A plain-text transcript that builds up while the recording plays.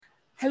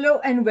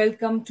Hello and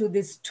welcome to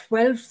this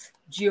 12th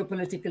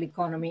Geopolitical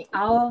Economy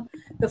Hour,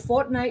 the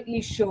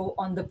fortnightly show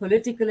on the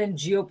political and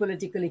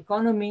geopolitical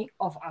economy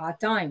of our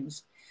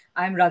times.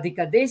 I'm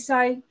Radhika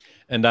Desai,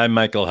 And I'm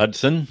Michael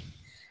Hudson.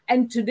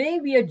 and today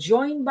we are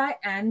joined by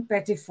Anne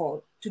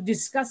Pettifor to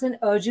discuss an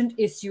urgent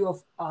issue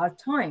of our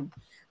time,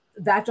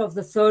 that of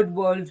the third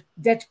world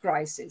debt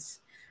crisis.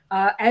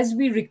 As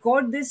we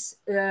record this,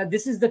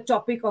 this is the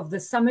topic of the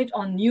summit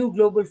on new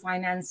global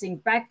financing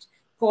pact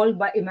called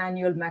by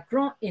Emmanuel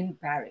Macron in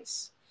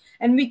Paris.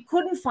 And we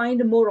couldn't find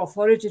a more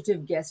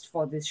authoritative guest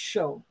for this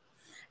show.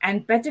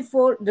 And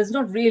Pettifor does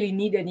not really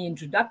need any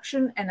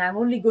introduction, and I'm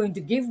only going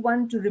to give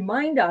one to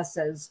remind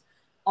ourselves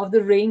of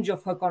the range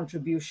of her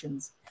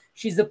contributions.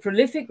 She's a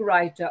prolific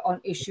writer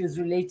on issues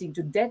relating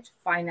to debt,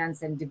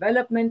 finance, and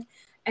development,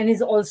 and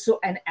is also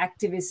an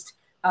activist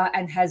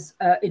and has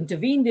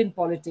intervened in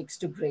politics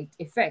to great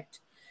effect.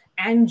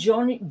 And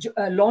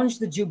launched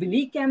the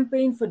Jubilee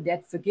campaign for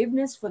debt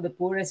forgiveness for the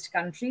poorest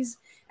countries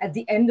at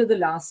the end of the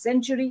last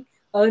century,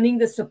 earning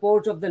the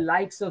support of the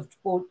likes of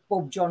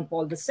Pope John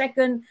Paul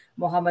II,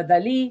 Muhammad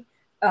Ali,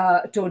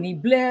 Tony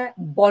Blair,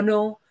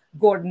 Bono,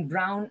 Gordon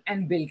Brown,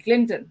 and Bill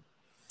Clinton.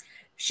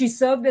 She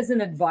served as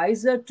an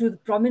advisor to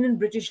prominent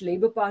British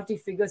Labour Party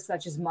figures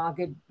such as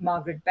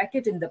Margaret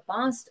Beckett in the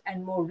past,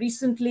 and more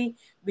recently,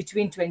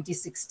 between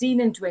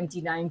 2016 and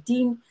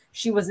 2019,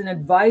 she was an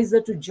advisor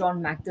to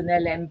John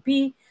McDonnell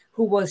MP,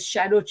 who was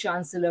Shadow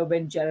Chancellor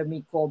when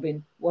Jeremy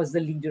Corbyn was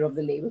the leader of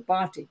the Labour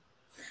Party.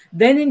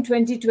 Then in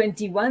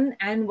 2021,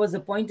 Anne was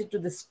appointed to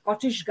the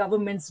Scottish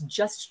Government's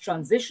Just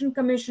Transition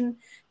Commission,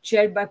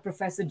 chaired by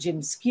Professor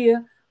Jim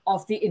Skeer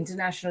of the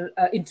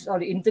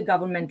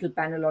Intergovernmental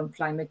Panel on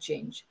Climate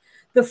Change,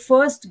 the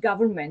first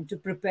government to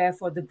prepare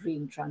for the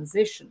green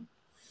transition.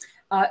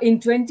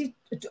 In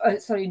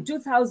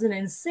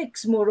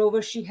 2006,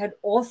 moreover, she had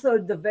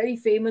authored the very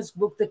famous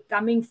book, The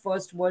Coming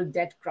First World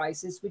Debt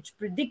Crisis, which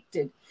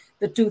predicted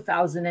the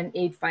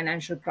 2008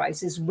 financial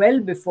crisis well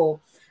before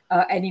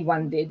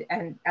anyone did,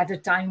 and at a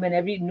time when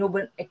no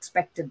one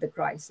expected the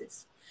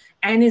crisis.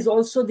 Anne is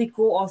also the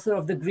co-author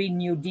of the Green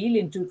New Deal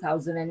in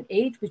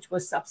 2008, which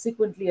was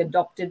subsequently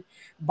adopted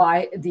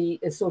by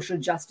the social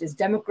justice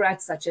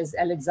Democrats such as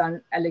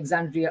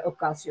Alexandria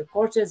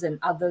Ocasio-Cortez and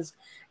others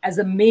as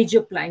a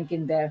major plank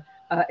in their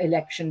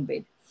election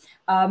bid.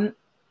 And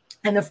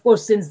of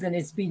course, since then,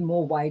 it's been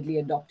more widely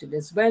adopted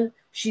as well.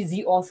 She's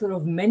the author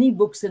of many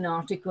books and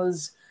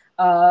articles,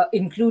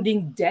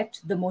 including Debt,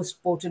 the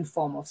Most Potent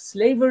Form of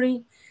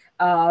Slavery,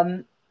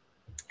 and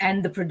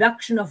The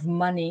Production of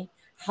Money,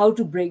 How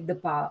to Break the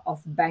Power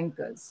of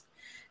Bankers.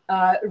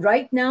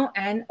 Right now,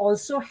 Anne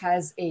also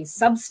has a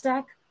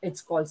Substack.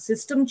 It's called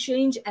System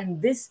Change,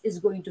 and this is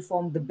going to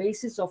form the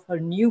basis of her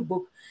new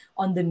book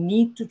on the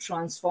need to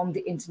transform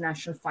the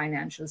international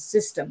financial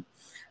system,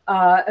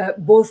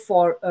 both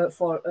for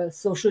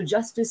social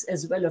justice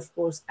as well, of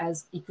course,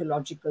 as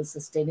ecological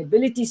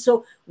sustainability.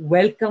 So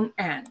welcome,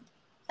 Anne.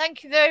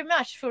 Thank you very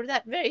much for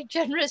that very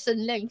generous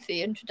and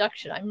lengthy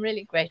introduction. I'm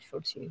really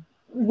grateful to you.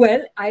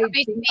 Well,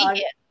 Happy to be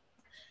here.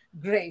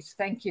 Great,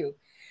 thank you.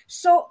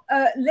 So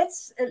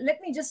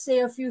let me just say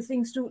a few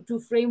things to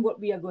frame what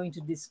we are going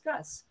to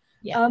discuss.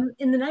 Yeah.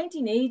 In the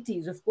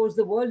 1980s, of course,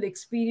 the world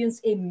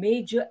experienced a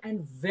major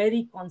and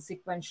very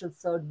consequential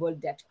third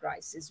world debt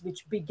crisis,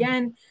 which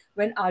began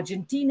when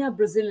Argentina,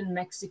 Brazil, and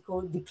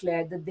Mexico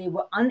declared that they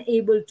were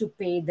unable to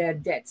pay their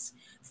debts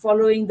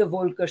following the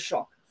Volcker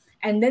shock.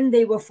 And then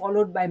they were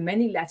followed by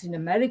many Latin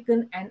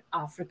American and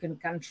African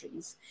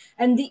countries.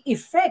 And the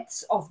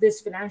effects of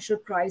this financial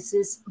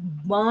crisis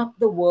marked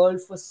the world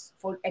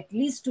for at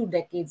least 2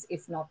 decades,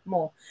 if not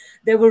more.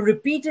 There were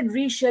repeated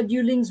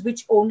reschedulings,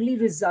 which only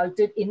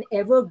resulted in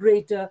ever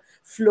greater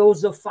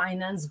flows of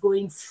finance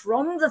going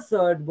from the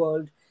third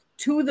world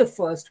to the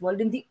first world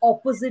in the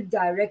opposite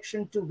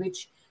direction to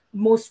which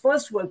most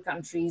first world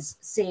countries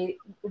say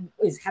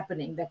is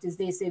happening. That is,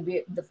 they say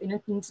the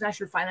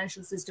international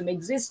financial system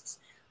exists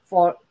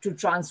to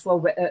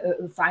transfer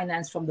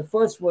finance from the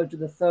first world to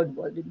the third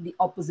world. The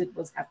opposite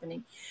was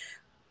happening.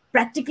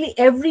 Practically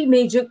every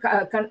major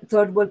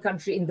third world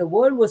country in the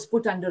world was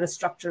put under a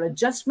structural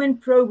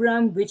adjustment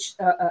program, which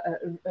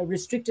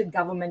restricted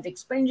government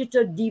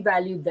expenditure,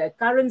 devalued their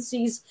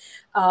currencies,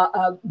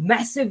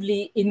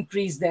 massively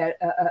increased their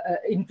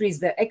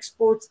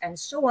exports, and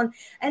so on.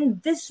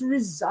 And this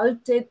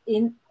resulted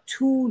in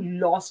 2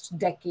 lost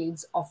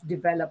decades of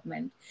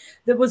development.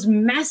 There was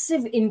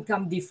massive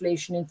income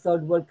deflation in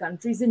third world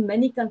countries. In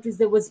many countries,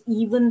 there was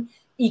even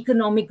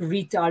economic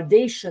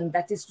retardation.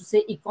 That is to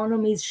say,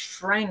 economies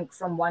shrank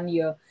from one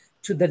year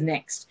to the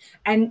next.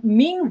 And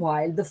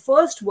meanwhile, the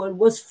first world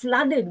was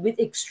flooded with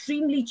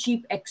extremely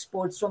cheap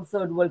exports from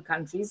third world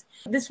countries.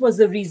 This was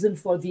the reason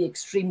for the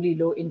extremely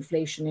low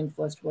inflation in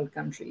first world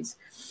countries.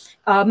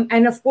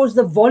 And of course,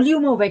 the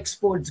volume of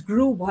exports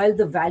grew while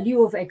the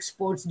value of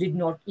exports did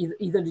not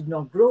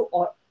grow,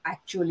 or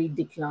actually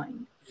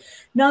declined.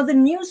 Now, the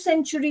new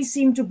century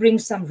seemed to bring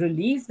some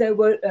relief. There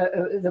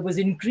was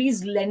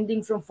increased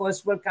lending from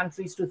first world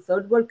countries to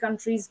third world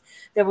countries.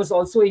 There was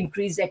also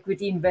increased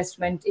equity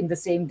investment in the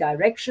same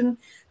direction.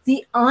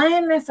 The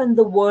IMF and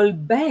the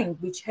World Bank,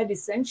 which had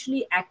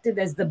essentially acted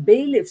as the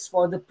bailiffs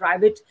for the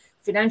private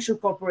financial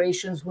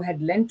corporations who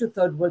had lent to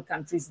third world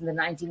countries in the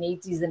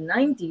 1980s and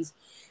 90s,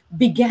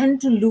 began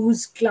to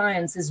lose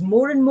clients as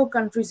more and more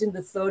countries in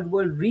the third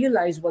world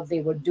realized what they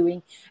were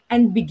doing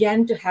and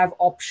began to have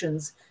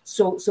options.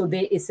 So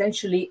they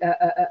essentially,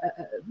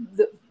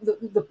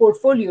 the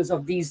portfolios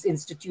of these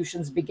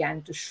institutions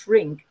began to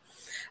shrink.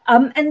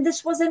 And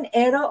this was an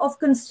era of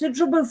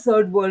considerable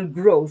third world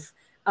growth,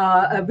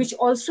 which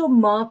also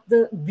marked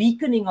the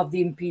weakening of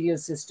the imperial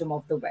system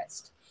of the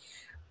West.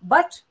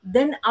 But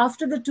then,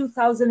 after the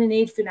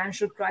 2008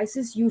 financial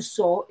crisis, you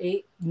saw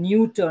a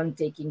new turn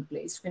taking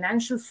place.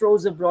 Financial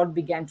flows abroad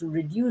began to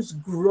reduce,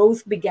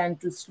 growth began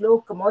to slow,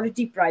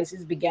 commodity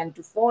prices began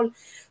to fall.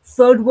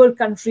 Third world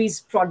countries'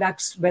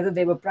 products, whether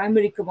they were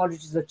primary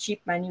commodities or cheap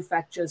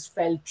manufactures,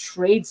 fell,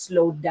 trade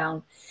slowed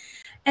down.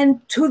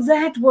 And to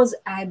that was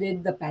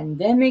added the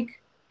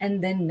pandemic,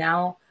 and then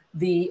now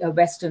the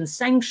Western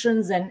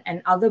sanctions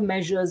and other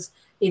measures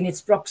in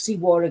its proxy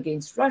war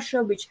against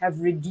Russia, which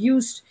have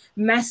reduced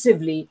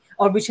massively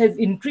or which have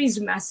increased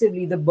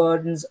massively the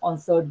burdens on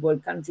third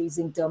world countries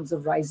in terms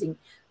of rising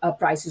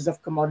prices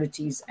of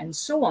commodities and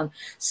so on.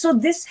 So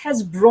this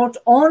has brought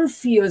on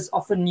fears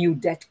of a new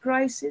debt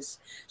crisis.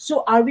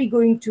 So are we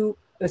going to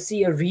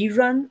see a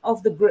rerun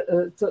of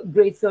the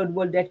great third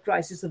world debt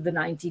crisis of the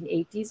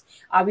 1980s?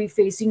 Are we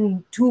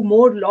facing two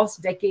more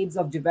lost decades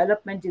of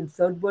development in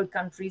third world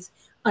countries?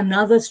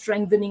 Another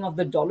strengthening of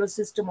the dollar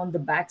system on the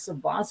backs of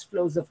vast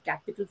flows of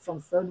capital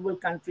from third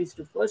world countries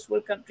to first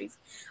world countries?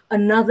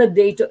 Another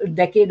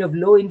decade of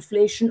low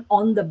inflation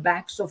on the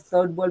backs of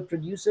third world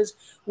producers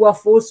who are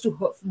forced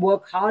to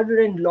work harder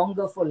and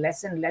longer for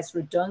less and less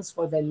returns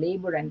for their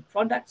labor and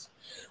products?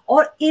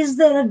 Or is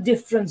there a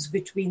difference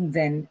between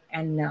then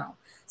and now?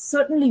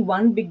 Certainly,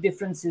 one big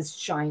difference is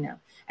China.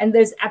 And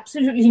there's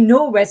absolutely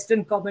no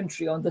Western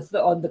commentary on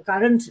the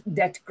current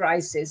debt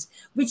crisis,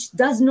 which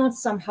does not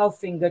somehow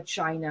finger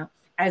China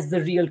as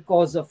the real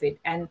cause of it,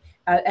 and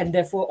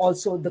therefore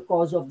also the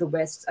cause of the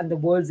West and the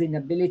world's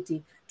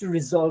inability to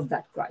resolve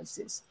that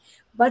crisis.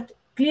 But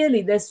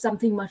clearly, there's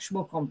something much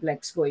more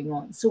complex going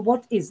on. So,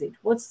 what is it?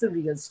 What's the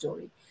real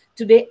story?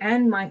 Today,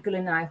 Anne, Michael,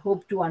 and I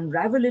hope to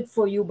unravel it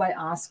for you by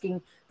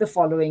asking the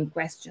following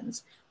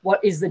questions. What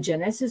is the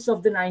genesis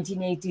of the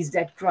 1980s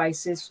debt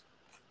crisis?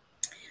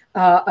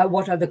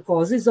 What are the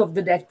causes of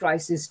the debt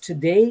crisis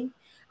today?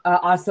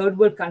 Are third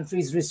world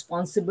countries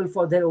responsible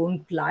for their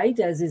own plight,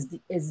 as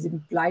is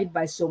implied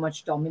by so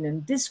much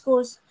dominant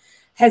discourse?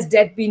 Has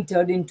debt been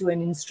turned into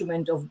an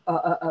instrument of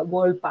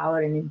world power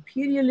and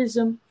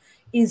imperialism?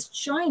 Is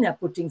China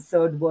putting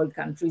third world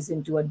countries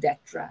into a debt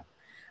trap?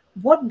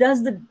 What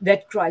does the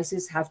debt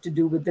crisis have to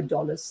do with the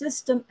dollar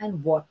system,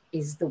 and what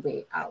is the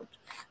way out?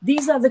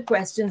 These are the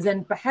questions,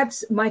 and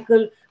perhaps,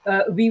 Michael,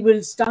 we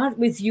will start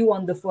with you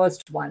on the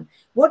first one.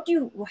 What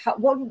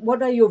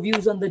are your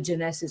views on the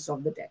genesis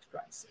of the debt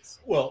crisis?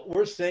 Well,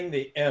 we're seeing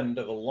the end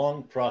of a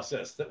long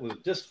process that was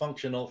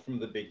dysfunctional from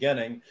the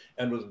beginning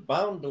and was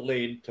bound to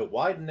lead to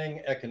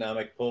widening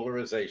economic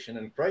polarization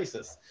and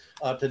crisis.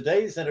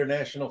 Today's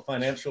international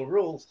financial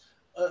rules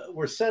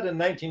were set in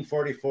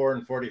 1944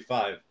 and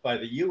 45 by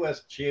the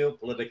US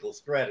geopolitical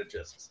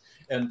strategists,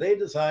 and they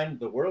designed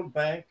the World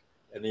Bank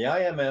and the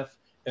IMF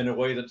in a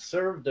way that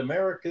served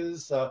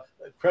America's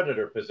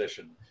creditor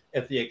position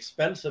at the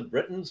expense of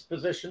Britain's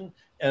position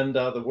and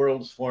the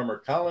world's former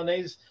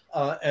colonies,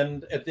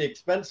 and at the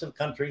expense of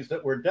countries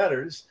that were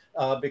debtors,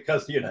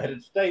 because the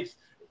United States,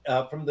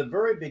 from the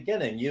very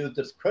beginning, used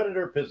its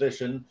creditor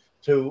position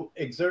to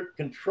exert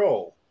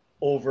control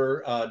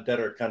over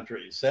debtor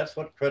countries. That's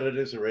what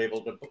creditors are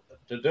able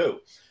to do.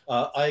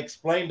 I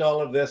explained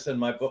all of this in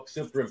my book,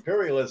 Super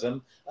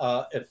Imperialism,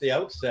 at the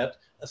outset,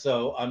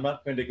 so I'm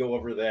not going to go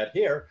over that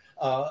here.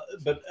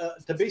 But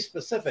to be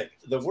specific,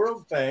 the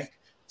World Bank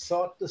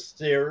sought to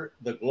steer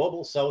the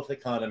global South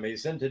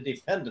economies into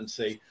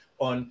dependency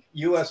on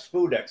U.S.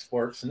 food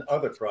exports and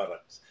other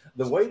products.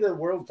 The way the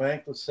World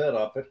Bank was set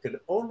up, it could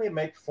only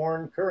make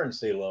foreign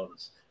currency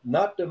loans,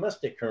 not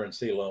domestic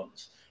currency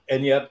loans.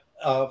 And yet,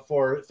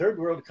 for third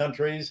world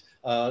countries,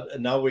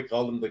 now we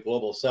call them the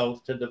global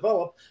South, to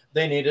develop,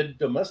 they needed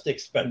domestic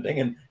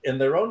spending in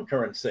their own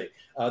currency.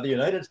 The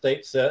United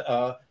States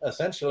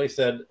essentially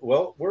said,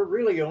 well, we're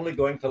really only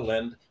going to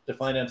lend to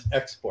finance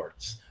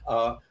exports.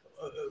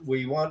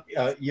 We want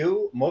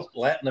most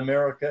Latin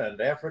America and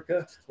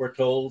Africa were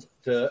told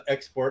to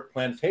export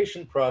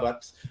plantation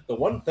products. The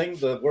one thing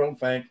the World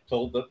Bank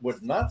told that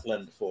would not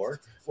lend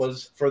for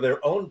was for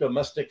their own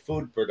domestic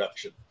food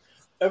production.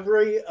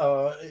 Every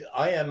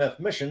IMF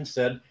mission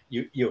said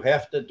you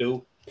have to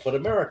do what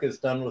America's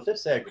done with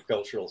its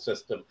agricultural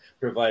system,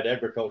 provide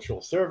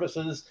agricultural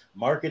services,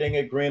 marketing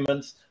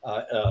agreements,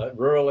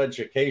 rural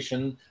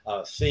education,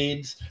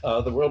 seeds.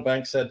 The World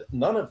Bank said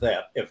none of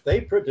that. If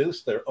they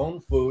produce their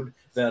own food,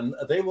 then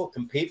they will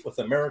compete with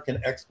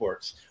American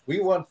exports. We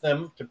want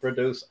them to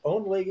produce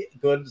only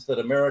goods that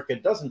America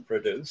doesn't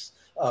produce,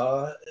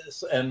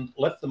 and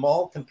let them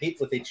all compete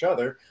with each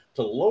other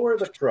to lower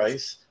the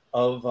price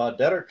of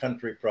debtor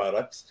country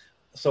products,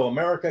 so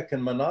America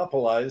can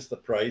monopolize the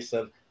price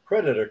of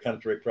creditor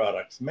country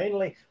products,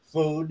 mainly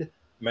food,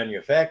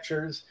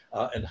 manufacturers,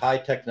 and high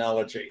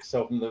technology.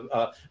 So,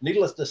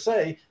 needless to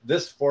say,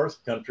 this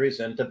forced countries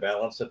into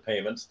balance of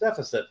payments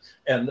deficit.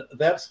 And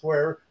that's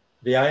where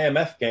the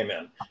IMF came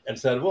in and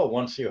said, well,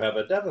 once you have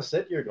a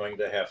deficit, you're going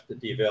to have to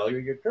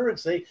devalue your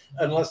currency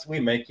unless we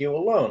make you a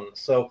loan.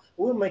 So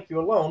we'll make you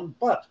a loan,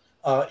 but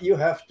you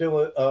have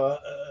to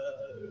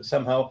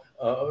somehow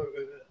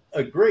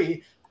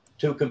agree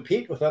to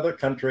compete with other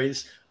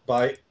countries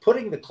by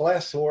putting the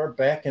class war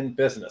back in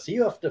business.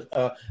 You have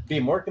to be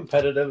more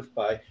competitive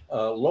by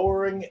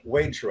lowering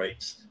wage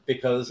rates,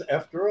 because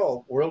after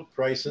all, world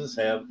prices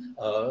have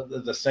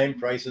the same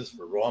prices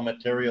for raw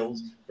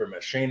materials, for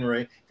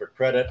machinery, for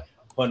credit.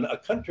 When a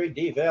country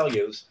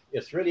devalues,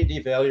 it's really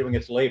devaluing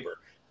its labor.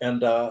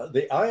 And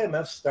the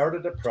IMF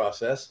started a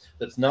process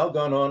that's now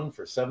gone on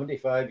for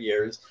 75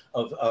 years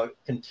of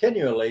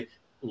continually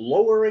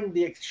lowering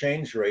the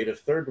exchange rate of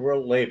third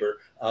world labor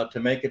to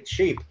make it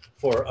cheap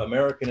for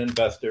American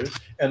investors.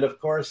 And of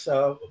course,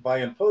 by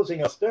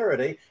imposing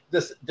austerity,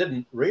 this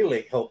didn't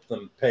really help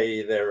them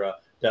pay their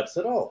debts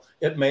at all.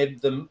 It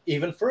made them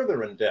even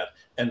further in debt.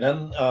 And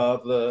then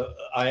the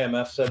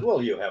IMF said,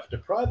 well, you have to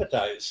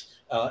privatize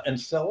and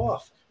sell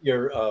off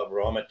your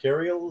raw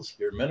materials,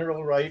 your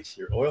mineral rights,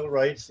 your oil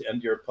rights,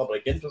 and your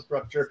public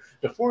infrastructure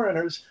to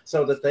foreigners,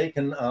 so that they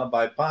can,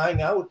 by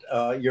buying out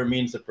your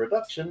means of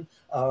production,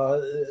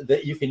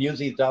 that you can use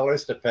these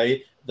dollars to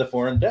pay the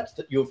foreign debts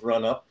that you've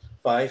run up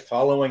by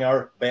following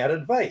our bad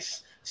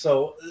advice.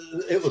 So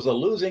it was a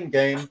losing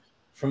game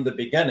from the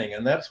beginning.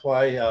 And that's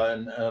why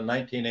in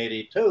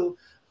 1982,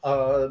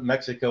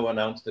 Mexico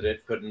announced that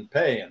it couldn't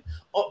pay. And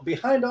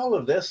behind all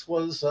of this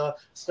was,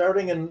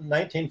 starting in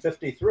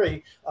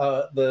 1953,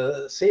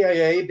 the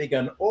CIA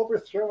began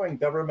overthrowing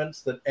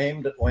governments that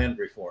aimed at land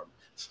reform,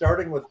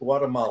 starting with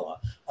Guatemala.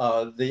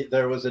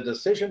 There was a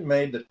decision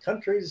made that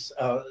countries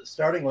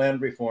starting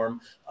land reform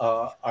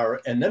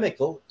are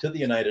inimical to the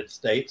United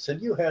States,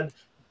 and you had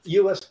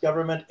U.S.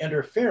 government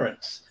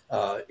interference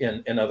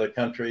in other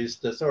countries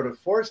to sort of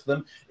force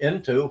them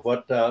into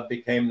what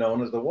became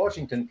known as the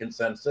Washington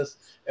Consensus,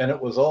 and it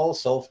was all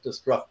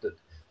self-destructive.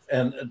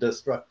 And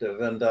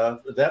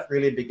that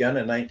really began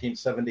in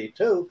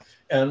 1972,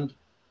 and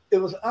it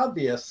was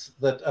obvious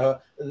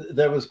that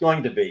there was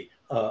going to be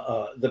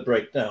the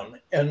breakdown.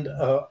 And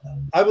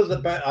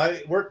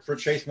I worked for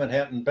Chase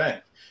Manhattan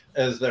Bank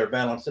as their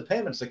balance of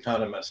payments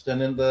economist,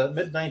 and in the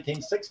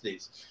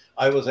mid-1960s,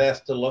 I was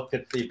asked to look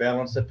at the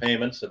balance of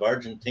payments of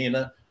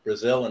Argentina,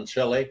 Brazil, and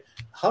Chile.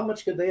 How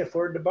much could they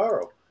afford to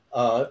borrow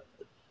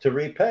to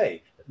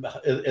repay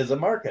as a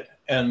market?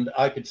 And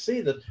I could see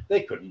that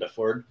they couldn't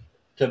afford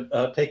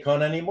to take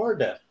on any more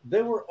debt.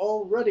 They were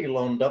already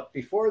loaned up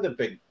before the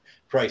big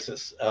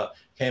crisis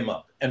came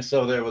up. And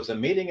so there was a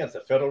meeting at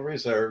the Federal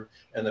Reserve,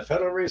 and the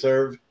Federal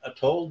Reserve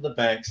told the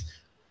banks,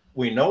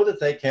 we know that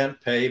they can't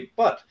pay,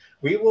 but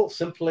we will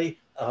simply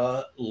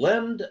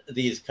lend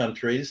these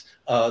countries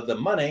the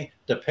money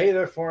to pay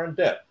their foreign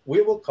debt.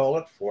 We will call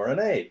it foreign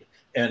aid.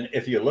 And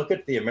if you look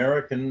at the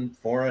American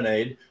foreign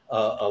aid,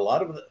 a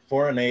lot of the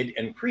foreign aid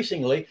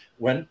increasingly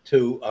went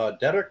to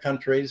debtor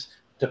countries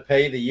to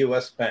pay the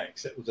U.S.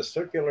 banks. It was a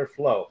circular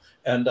flow.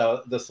 And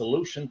the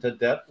solution to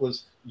debt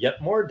was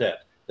yet more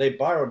debt. They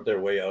borrowed their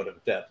way out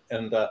of debt.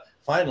 And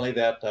finally,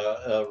 that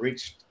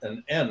reached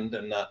an end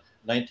in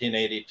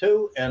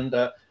 1982. And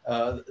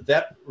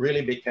that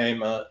really became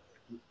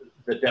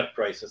the debt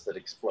crisis that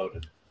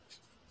exploded.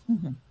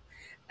 Mm-hmm.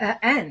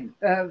 Anne,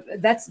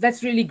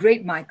 that's really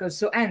great, Michael.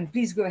 So Anne,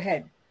 please go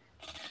ahead.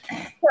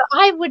 Well,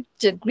 I would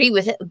agree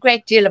with a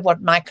great deal of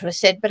what Michael has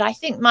said, but I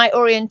think my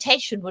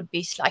orientation would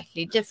be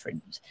slightly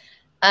different.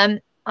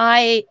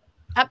 I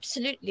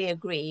absolutely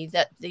agree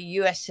that the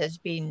US has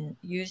been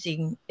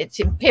using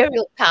its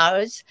imperial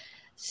powers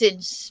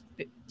since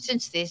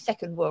the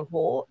Second World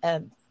War,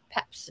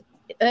 perhaps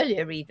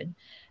earlier even,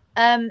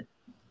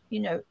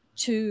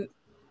 to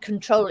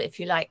control, if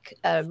you like,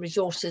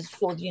 resources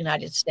for the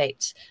United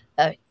States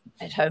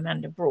at home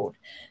and abroad.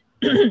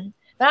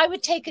 But I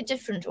would take a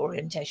different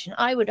orientation.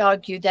 I would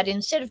argue that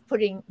instead of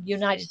putting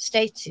United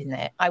States in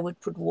there, I would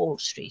put Wall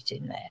Street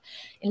in there.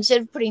 Instead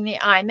of putting the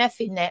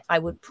IMF in there, I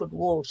would put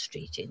Wall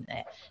Street in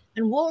there.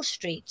 And Wall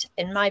Street,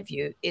 in my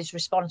view, is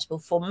responsible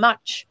for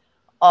much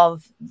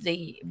of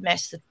the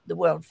mess that the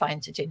world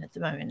finds it in at the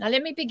moment. Now,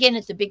 let me begin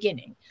at the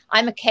beginning.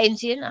 I'm a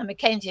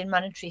Keynesian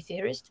monetary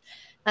theorist,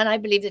 and I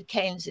believe that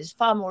Keynes is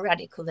far more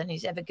radical than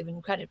he's ever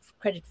given credit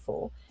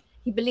for.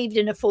 He believed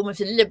in a form of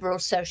liberal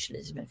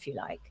socialism, if you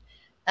like.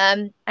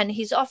 And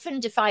he's often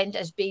defined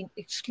as being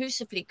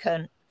exclusively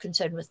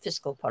concerned with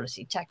fiscal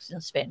policy, tax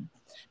and spend.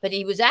 But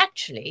he was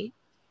actually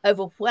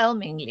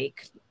overwhelmingly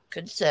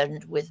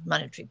concerned with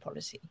monetary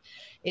policy.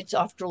 It's,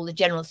 after all, the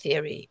general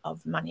theory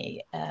of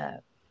money,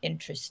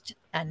 interest,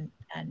 and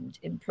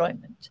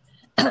employment.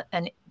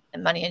 And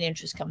money and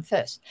interest come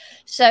first.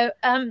 So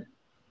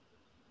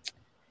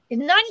in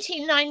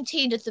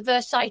 1919, at the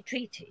Versailles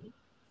Treaty,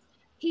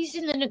 he's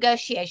in the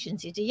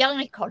negotiations. He's a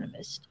young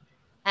economist,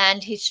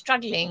 and he's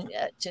struggling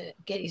to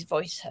get his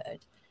voice heard.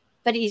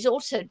 But he's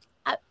also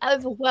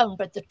overwhelmed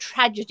by the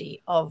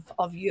tragedy of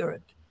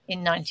Europe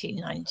in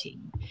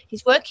 1919.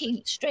 He's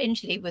working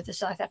strangely with the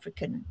South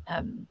African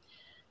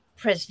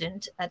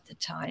president at the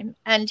time,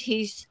 and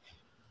he's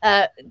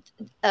they're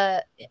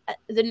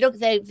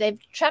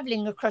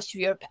traveling across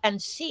Europe and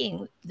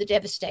seeing the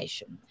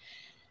devastation.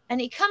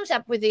 And he comes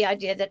up with the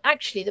idea that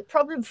actually the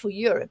problem for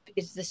Europe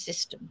is the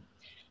system.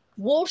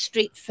 Wall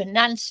Street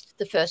financed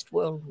the First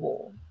World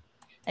War,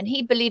 and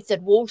he believed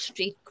that Wall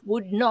Street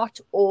would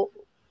not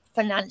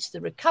finance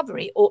the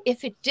recovery, or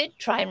if it did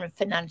try and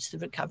finance the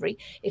recovery,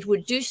 it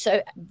would do so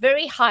at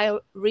very high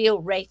real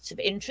rates of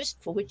interest,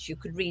 for which you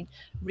could read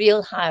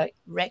real high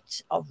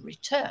rates of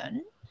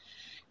return.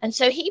 And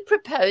so he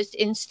proposed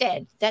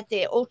instead that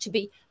there ought to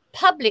be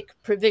public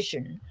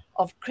provision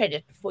of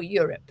credit for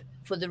Europe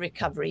for the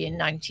recovery in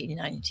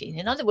 1919.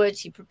 In other words,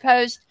 he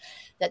proposed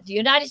that the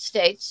United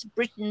States,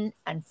 Britain,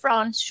 and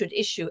France should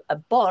issue a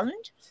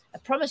bond, a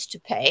promise to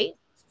pay,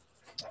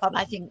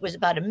 I think it was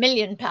about £1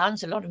 million,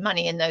 a lot of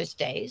money in those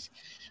days,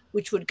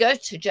 which would go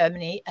to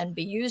Germany and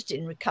be used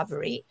in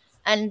recovery,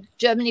 and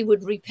Germany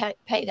would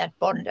repay that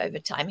bond over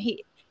time.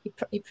 He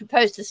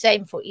proposed the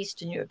same for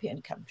Eastern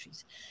European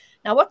countries.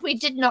 Now, what we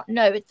did not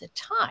know at the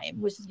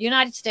time was the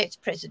United States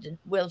President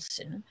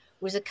Wilson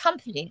was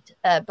accompanied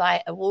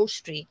by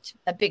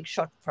a big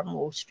shot from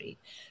Wall Street,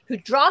 who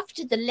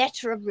drafted the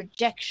letter of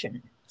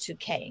rejection to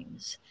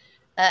Keynes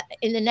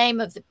in the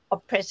name of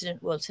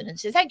President Wilson, and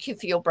said, "Thank you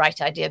for your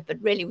bright idea,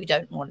 but really we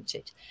don't want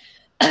it."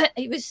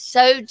 He was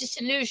so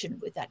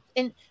disillusioned with that.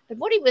 But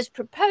what he was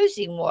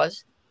proposing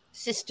was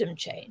system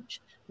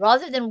change.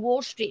 Rather than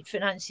Wall Street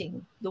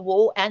financing the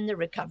war and the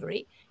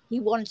recovery, he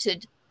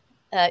wanted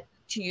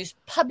to use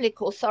public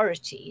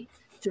authority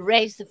to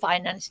raise the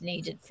finance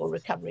needed for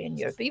recovery in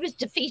Europe. He was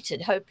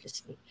defeated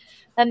hopelessly.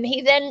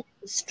 He then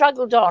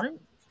struggled on.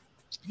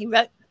 He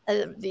wrote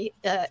the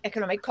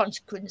Economic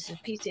Consequences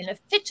of Peace in a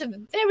fit of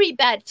very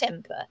bad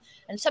temper,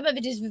 and some of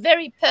it is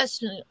very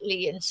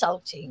personally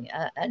insulting.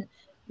 And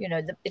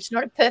it's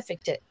not a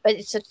perfect, but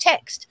it's a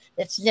text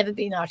that's never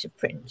been out of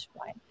print,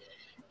 right?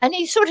 And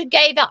he sort of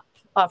gave up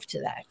after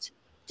that.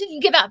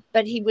 Didn't give up,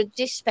 but he was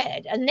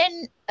despaired. And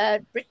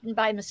then Britain,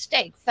 by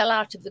mistake, fell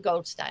out of the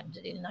gold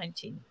standard in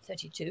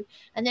 1932.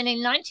 And then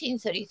in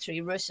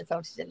 1933,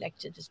 Roosevelt is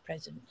elected as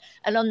president.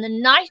 And on the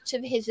night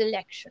of his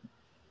election,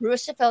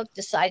 Roosevelt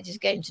decides he's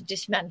going to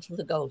dismantle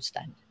the gold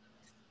standard.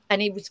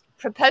 And he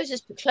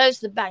proposes to close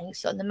the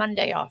banks on the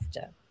Monday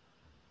after.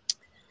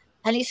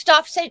 And his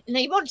staff said, and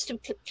he wants to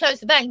close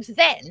the banks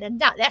then, and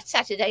that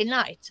Saturday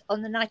night,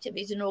 on the night of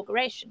his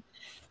inauguration.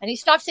 And his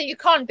staff said, "You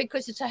can't,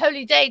 because it's a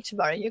holy day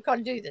tomorrow. You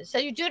can't do this. So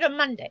you do it on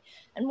Monday."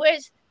 And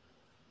whereas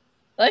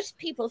most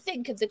people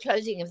think of the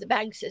closing of the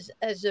banks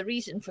as a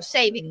reason for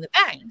saving the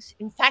banks,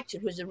 in fact,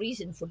 it was a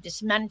reason for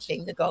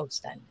dismantling the gold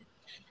standard.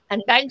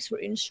 And banks were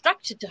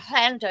instructed to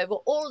hand over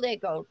all their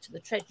gold to the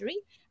Treasury.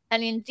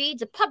 And indeed,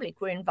 the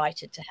public were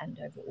invited to hand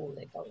over all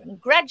their gold.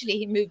 And gradually,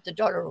 he moved the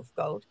dollar off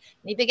gold,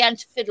 and he began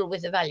to fiddle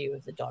with the value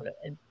of the dollar,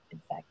 in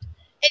fact.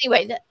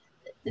 Anyway,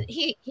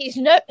 he's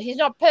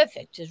not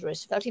perfect, as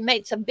Roosevelt. He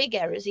made some big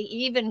errors. He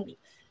even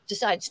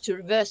decides to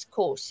reverse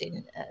course in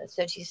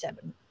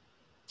 1937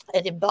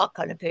 and embark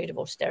on a period of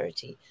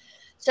austerity.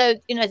 So,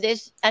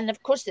 there's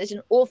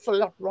an awful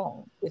lot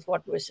wrong with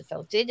what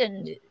Roosevelt did,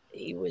 and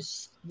he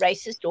was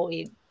racist, or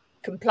he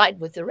complied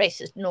with the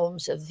racist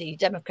norms of the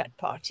Democrat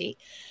Party.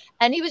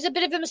 And he was a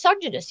bit of a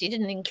misogynist. He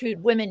didn't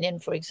include women in,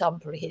 for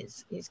example,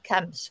 his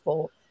camps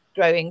for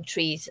growing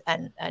trees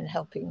and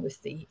helping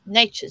with the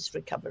nature's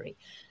recovery.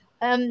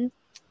 So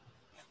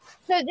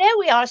there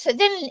we are. So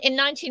then in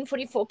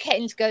 1944,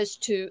 Keynes goes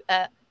to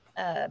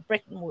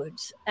Bretton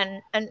Woods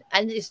and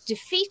is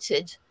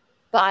defeated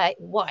by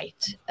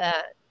White,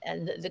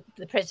 and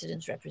the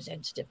president's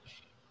representative,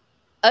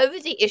 over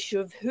the issue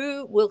of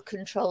who will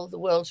control the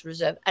world's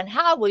reserve and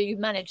how will you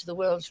manage the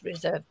world's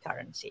reserve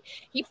currency.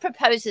 He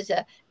proposes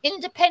an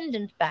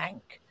independent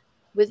bank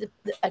with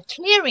a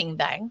clearing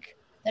bank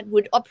that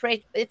would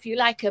operate, if you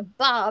like,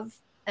 above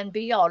and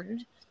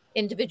beyond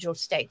individual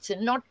states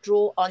and not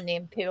draw on the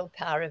imperial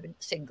power of a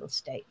single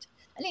state.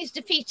 And he's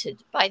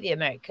defeated by the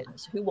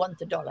Americans, who want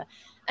the dollar.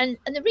 And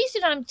the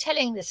reason I'm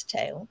telling this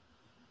tale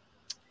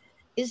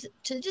is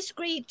to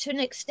disagree to an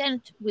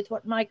extent with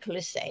what Michael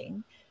is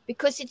saying,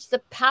 because it's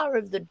the power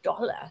of the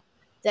dollar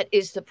that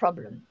is the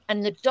problem.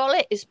 And the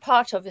dollar is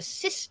part of a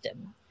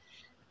system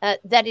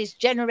that is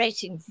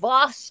generating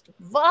vast,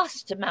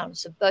 vast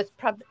amounts of both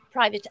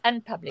private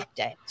and public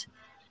debt,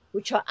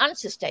 which are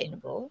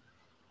unsustainable.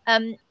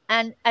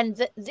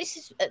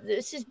 This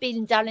has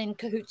been done in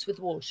cahoots with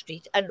Wall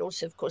Street and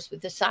also, of course,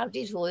 with the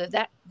Saudis,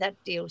 although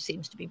that deal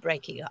seems to be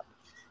breaking up,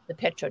 the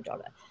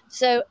petrodollar.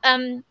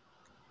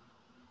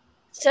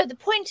 So the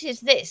point is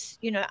this,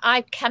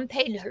 I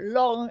campaigned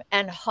long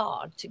and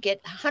hard to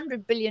get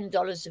 $100 billion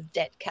of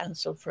debt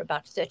cancelled for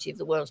about 30 of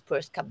the world's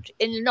poorest countries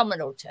in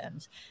nominal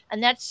terms.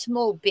 And that's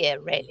small beer,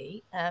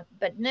 really.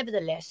 But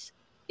nevertheless,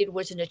 it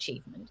was an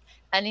achievement.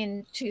 And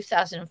in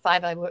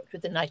 2005, I worked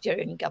with the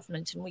Nigerian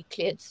government and we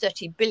cleared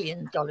 $30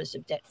 billion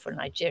of debt for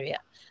Nigeria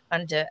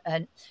under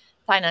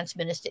Finance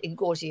Minister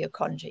Ngozi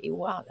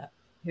Okonjo-Iweala,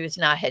 who is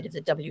now head of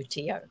the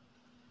WTO.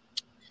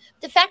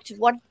 The fact of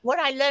what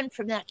I learned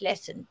from that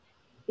lesson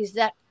is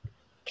that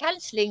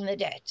cancelling the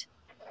debt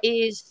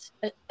is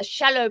a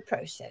shallow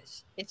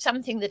process. It's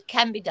something that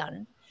can be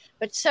done.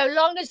 But so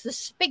long as the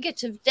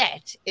spigot of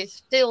debt is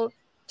still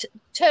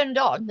turned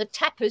on, the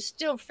tap is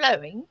still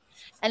flowing,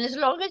 and as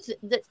long as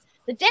the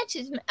debt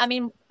is,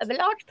 a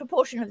large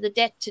proportion of the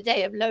debt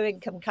today of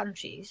low-income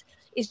countries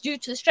is due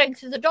to the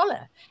strength of the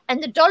dollar.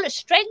 And the dollar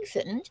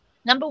strengthened,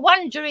 number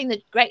one, during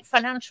the great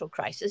financial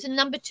crisis, and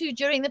number two,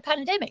 during the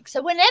pandemic.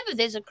 So whenever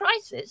there's a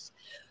crisis,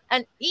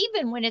 and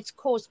even when it's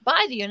caused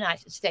by the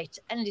United States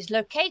and is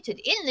located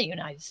in the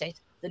United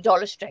States, the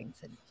dollar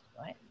strengthens,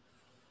 right?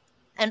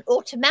 And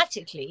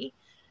automatically,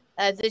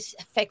 this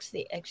affects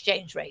the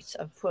exchange rates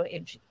of poor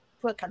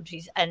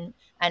countries and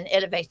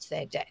elevates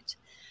their debt.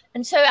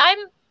 And so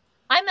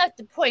I'm at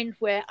the point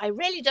where I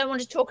really don't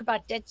want to talk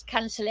about debt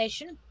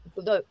cancellation,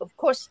 although, of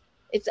course,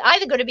 it's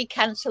either going to be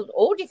cancelled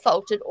or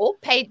defaulted or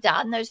paid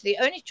down. Those are the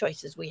only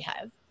choices we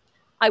have.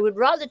 I would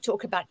rather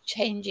talk about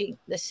changing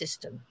the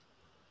system.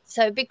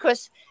 So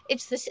because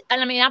it's this,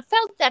 and I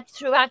felt that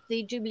throughout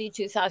the Jubilee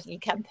 2000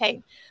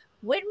 campaign.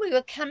 When we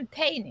were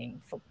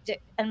campaigning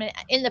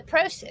in the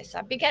process,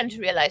 I began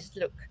to realize,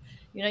 look,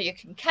 you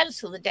can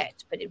cancel the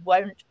debt, but it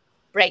won't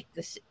break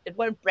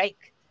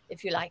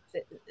if you like,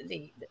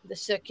 the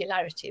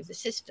circularity of the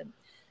system.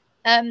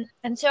 And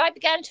so I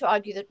began to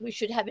argue that we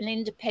should have an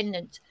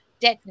independent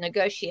debt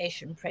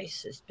negotiation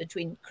process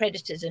between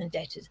creditors and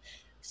debtors,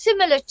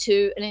 similar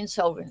to an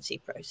insolvency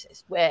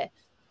process, where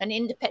an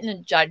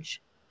independent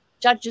judge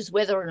judges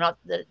whether or not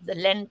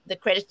the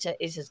creditor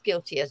is as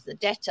guilty as the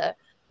debtor,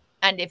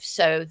 and if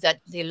so, that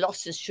the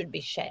losses should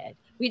be shared.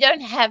 We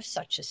don't have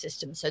such a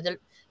system. So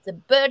the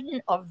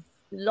burden of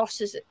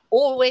losses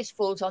always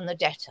falls on the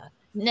debtor,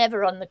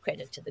 never on the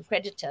creditor. The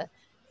creditor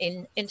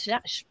in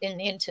the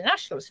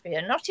international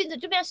sphere, not in the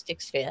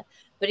domestic sphere,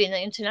 but in the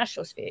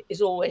international sphere,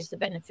 is always the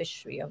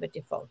beneficiary of a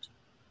default,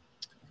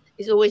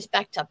 is always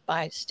backed up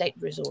by state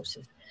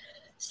resources.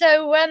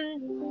 So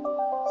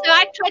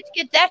I tried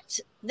to get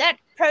that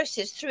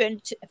process through,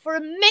 and for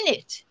a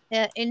minute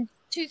in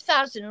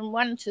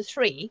 2001 to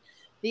 3,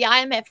 the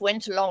IMF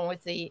went along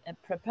with the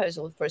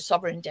proposal for a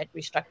sovereign debt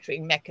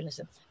restructuring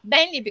mechanism,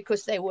 mainly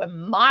because they were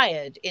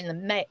mired in the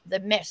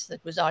mess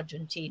that was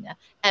Argentina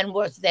and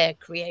was their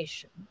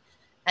creation.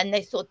 And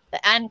they thought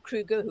that Anne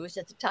Kruger, who was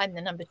at the time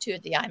the number 2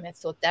 at the IMF,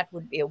 thought that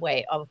would be a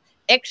way of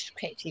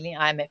extricating the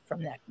IMF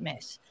from that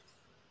mess.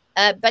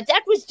 But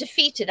that was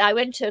defeated. I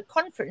went to a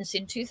conference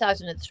in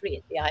 2003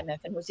 at the IMF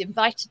and was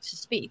invited to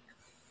speak.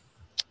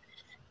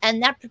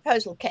 And that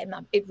proposal came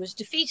up. It was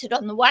defeated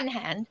on the one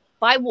hand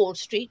by Wall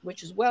Street,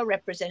 which was well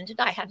represented.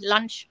 I had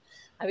lunch.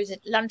 I was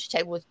at lunch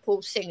table with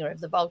Paul Singer of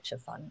the Vulture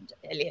Fund,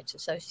 Elliott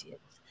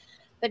Associates.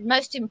 But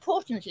most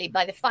importantly,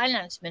 by the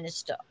finance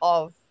minister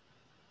of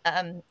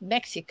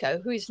Mexico,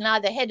 who is now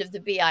the head of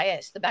the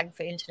BIS, the Bank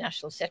for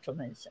International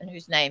Settlements, and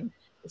whose name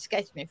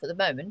escapes me for the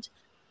moment,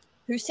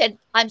 who said,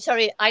 I'm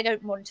sorry, I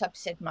don't want to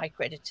upset my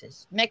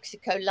creditors.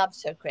 Mexico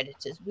loves her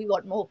creditors. We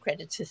want more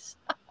creditors.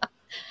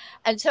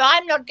 And so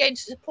I'm not going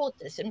to support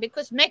this. And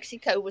because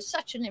Mexico was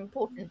such an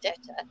important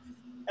debtor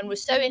and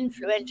was so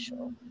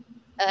influential,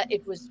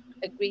 it was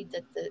agreed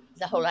that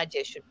the whole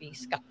idea should be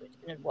scuppered,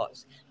 and it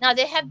was. Now,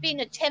 there have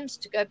been attempts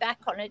to go back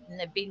on it, and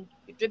there have been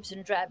dribs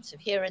and drabs of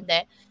here and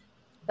there.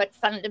 But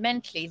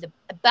fundamentally, the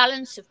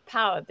balance of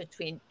power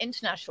between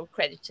international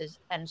creditors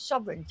and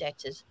sovereign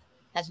debtors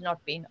has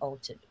not been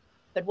altered.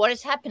 But what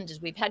has happened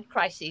is we've had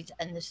crises,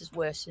 and this has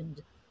worsened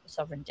the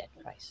sovereign debt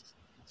crisis.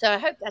 So I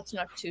hope that's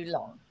not too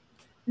long.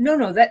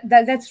 No,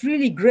 that's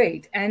really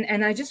great,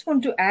 and I just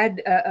want to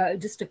add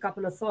just a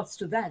couple of thoughts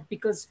to that,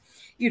 because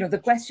the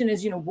question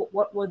is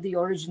what were the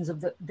origins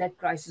of the debt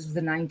crisis of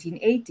the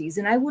 1980s,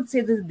 and I would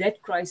say that the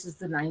debt crisis of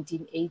the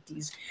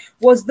 1980s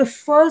was the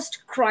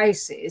first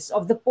crisis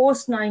of the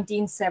post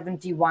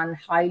 1971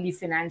 highly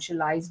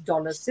financialized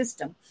dollar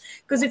system.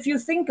 Because if you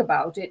think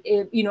about it,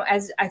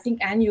 as I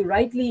think Anne, you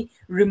rightly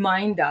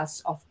remind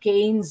us of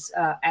Keynes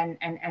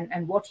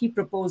and what he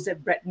proposed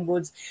at Bretton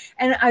Woods,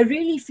 and I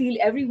really feel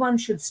everyone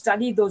should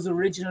study those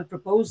original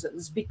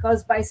proposals,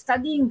 because by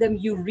studying them,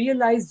 you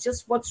realize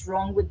just what's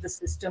wrong with the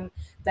system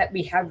that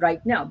we have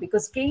right now.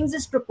 Because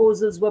Keynes's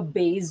proposals were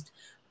based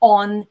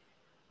on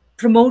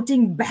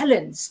promoting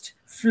balanced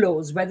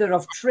flows, whether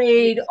of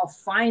trade, of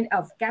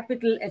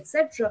capital,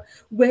 etc.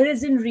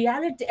 Whereas in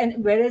reality,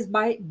 and whereas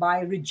by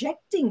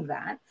rejecting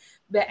that,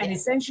 And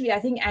essentially, I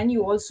think, Anne,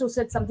 you also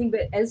said something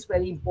else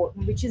very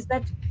important, which is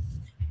that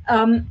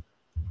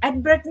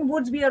at Bretton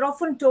Woods, we are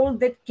often told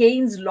that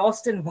Keynes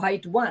lost and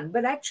White won,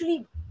 but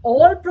actually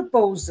all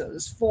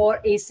proposals for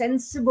a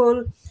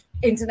sensible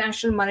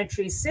international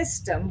monetary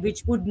system,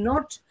 which would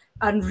not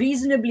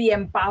unreasonably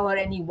empower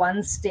any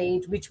one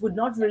state, which would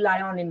not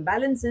rely on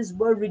imbalances,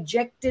 were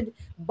rejected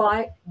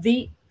by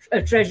the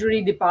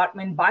Treasury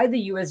Department, by the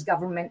U.S.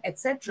 government,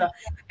 etc.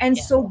 And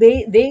so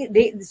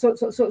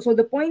so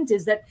the point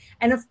is that,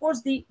 and of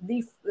course the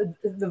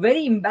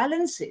very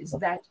imbalances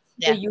that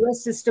the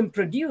U.S. system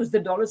produced, the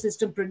dollar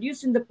system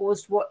produced in the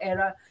post-war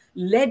era,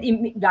 led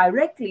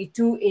directly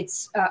to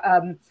its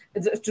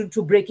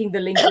to breaking the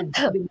link with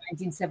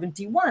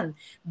 1971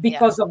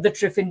 because of the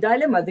Triffin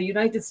dilemma. The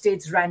United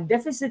States ran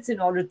deficits in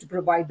order to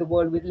provide the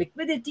world with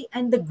liquidity,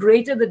 and the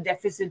greater the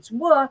deficits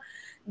were,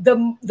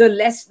 the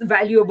less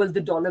valuable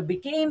the dollar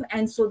became,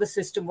 and so the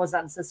system was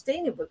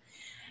unsustainable.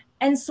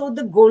 And so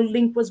the gold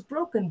link was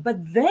broken. But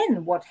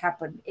then what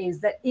happened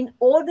is that in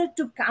order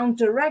to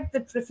counteract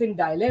the Triffin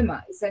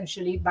dilemma,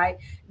 essentially by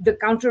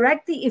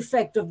counteract the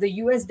effect of the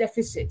US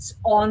deficits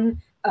on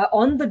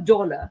the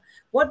dollar,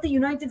 what the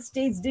United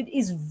States did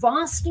is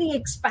vastly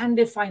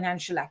expanded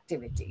financial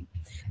activity.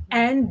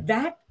 And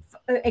that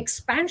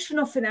expansion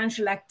of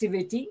financial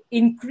activity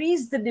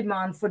increased the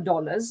demand for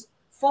dollars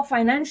for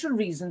financial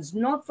reasons,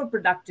 not for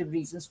productive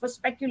reasons, for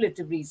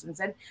speculative reasons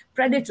and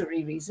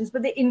predatory reasons,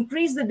 but they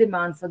increase the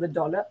demand for the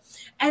dollar.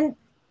 And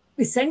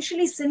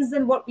essentially, since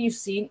then, what we've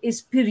seen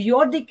is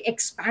periodic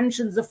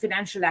expansions of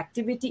financial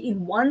activity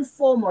in one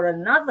form or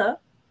another,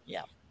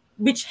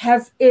 which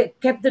have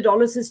kept the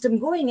dollar system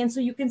going. And so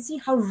you can see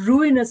how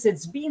ruinous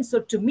it's been. So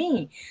to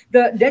me,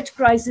 the debt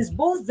crisis,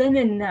 both then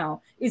and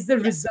now, is the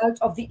result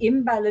of the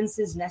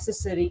imbalances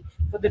necessary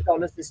for the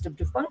dollar system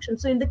to function.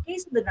 So in the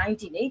case of the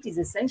 1980s,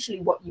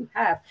 essentially what you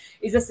have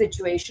is a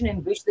situation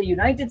in which the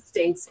United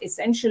States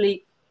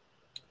essentially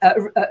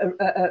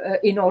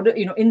in order,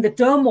 in the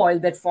turmoil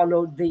that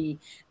followed the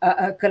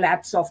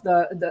collapse of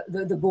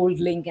the gold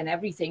link and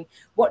everything,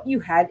 what you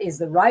had is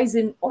the rise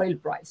in oil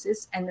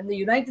prices, and then the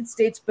United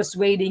States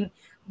persuading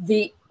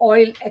the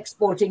oil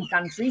exporting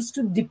countries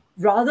to,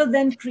 rather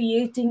than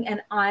creating an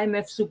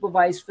IMF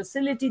supervised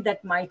facility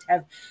that might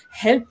have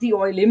helped the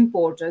oil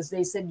importers,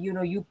 they said,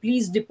 you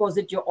please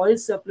deposit your oil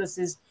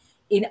surpluses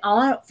in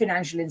our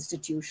financial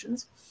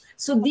institutions.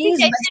 So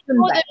these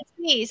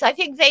I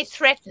think they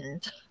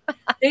threatened.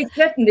 They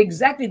threatened,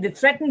 exactly. They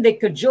threatened, they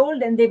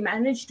cajoled, and they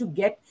managed to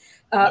get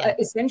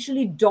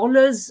essentially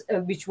dollars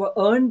which were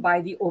earned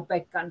by the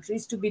OPEC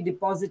countries to be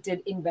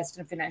deposited in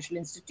Western financial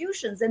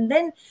institutions. And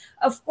then,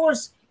 of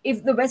course,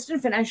 if the Western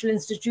financial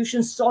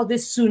institutions saw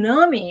this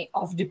tsunami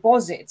of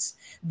deposits,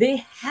 they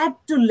had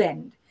to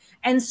lend.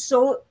 And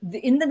so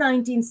in the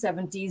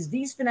 1970s,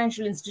 these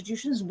financial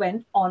institutions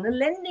went on a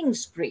lending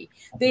spree.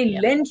 They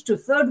lent to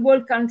third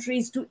world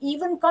countries, to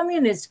even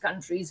communist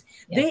countries.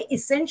 They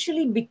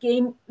essentially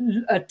became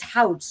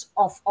touts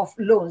of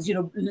loans,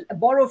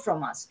 borrow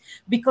from us,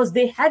 because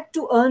they had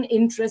to earn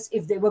interest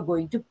if they were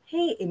going to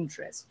pay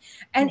interest.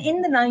 And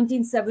in the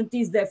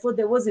 1970s, therefore,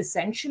 there was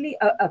essentially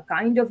a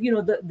kind of,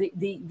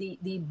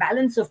 the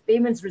balance of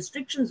payments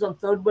restrictions on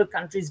third world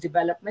countries'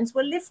 developments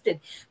were lifted.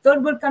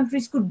 Third world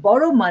countries could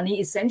borrow money,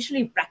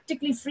 essentially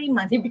practically free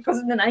money, because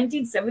in the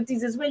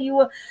 1970s as well, you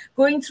were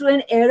going through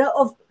an era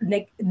of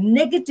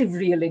negative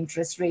real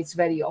interest rates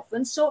very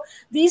often. So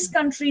these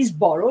countries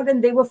borrowed,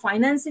 and they were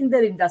financing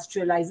their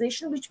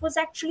industrialization, which was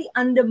actually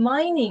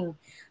undermining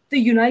the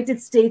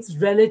United States'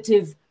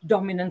 relative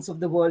dominance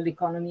of the world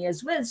economy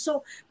as well.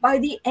 So by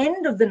the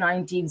end of the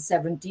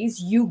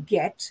 1970s, you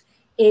get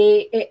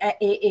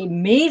a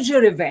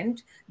major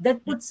event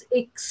that puts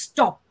a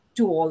stop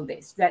to all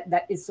this.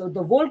 That is, so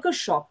the Volcker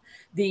shock,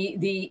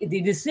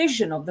 the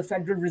decision of the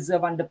Federal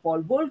Reserve under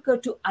Paul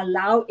Volcker to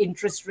allow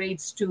interest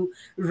rates to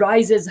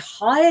rise as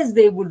high as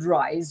they would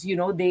rise.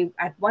 They,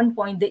 at one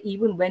point, they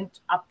even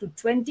went up to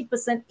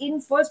 20% in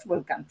first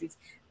world countries.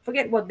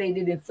 Forget what they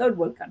did in third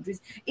world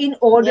countries, in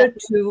order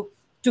to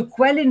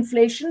quell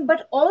inflation,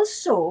 but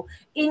also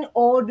in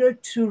order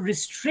to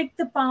restrict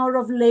the power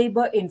of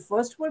labor in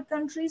first world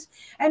countries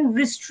and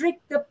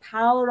restrict the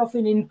power of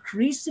an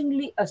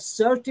increasingly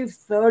assertive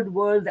third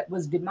world that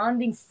was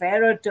demanding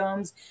fairer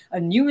terms, a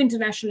new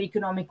international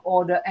economic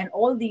order, and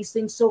all these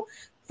things. So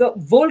the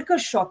Volcker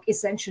shock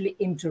essentially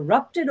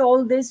interrupted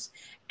all this.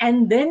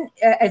 And then,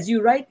 as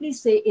you rightly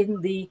say,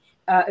 in the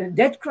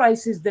debt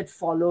crisis that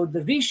followed, the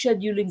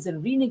reschedulings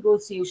and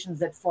renegotiations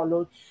that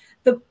followed,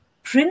 the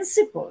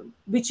principle,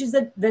 which is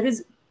that there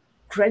is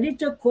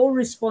creditor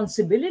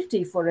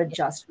co-responsibility for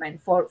adjustment,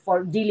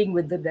 for dealing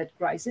with the debt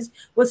crisis,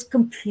 was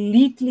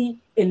completely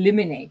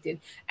eliminated.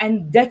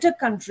 And debtor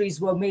countries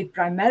were made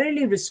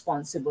primarily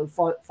responsible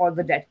for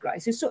the debt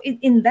crisis. So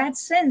in that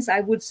sense,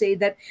 I would say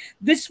that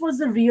this was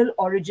the real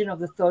origin of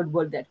the third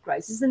world debt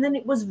crisis. And then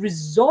it was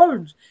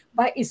resolved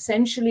by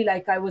essentially,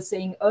 like I was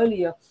saying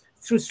earlier,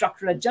 through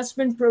structural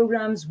adjustment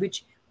programs,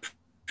 which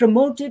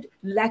promoted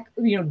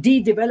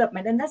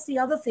de-development. And that's the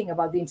other thing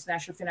about the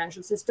international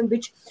financial system,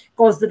 which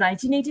caused the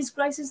 1980s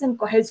crisis and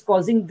is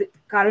causing the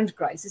current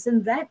crisis.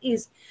 And that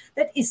is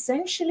that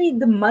essentially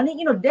the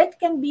money, debt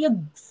can be a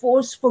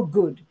force for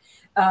good.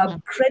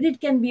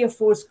 Credit can be a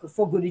force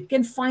for good. It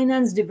can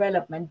finance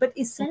development. But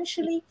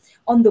essentially,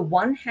 on the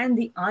one hand,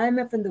 the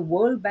IMF and the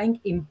World Bank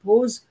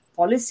impose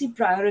policy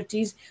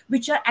priorities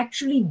which are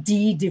actually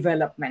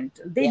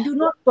de-developmental. They do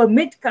not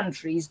permit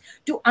countries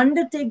to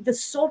undertake the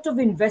sort of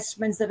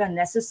investments that are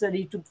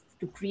necessary to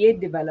create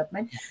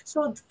development.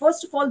 So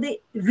first of all,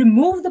 they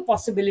remove the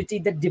possibility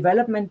that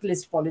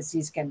developmentalist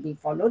policies can be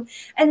followed,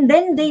 and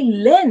then they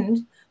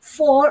lend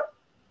for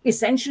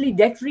essentially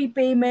debt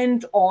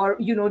repayment or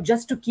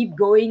just to keep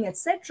going,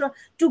 etc.,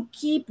 to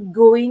keep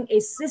going a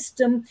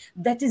system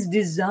that is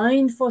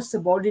designed for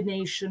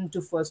subordination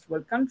to first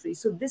world countries.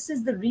 So this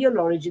is the real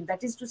origin.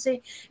 That is to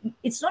say,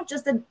 it's not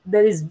just that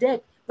there is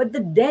debt, but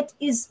the debt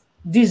is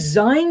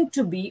designed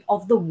to be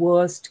of the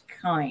worst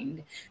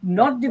kind,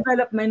 not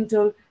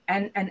developmental,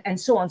 and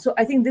so on. So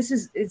I think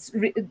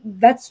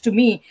that's to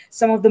me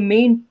some of the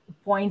main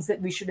points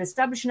that we should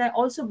establish. And I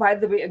also, by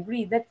the way,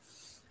 agree that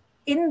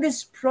in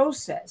this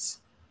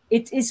process,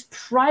 it is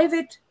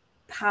private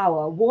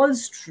power, Wall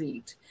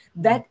Street,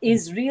 that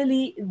is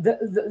really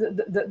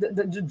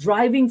the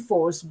driving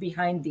force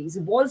behind these.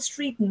 Wall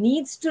Street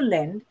needs to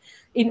lend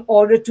in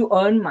order to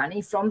earn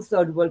money from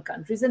third world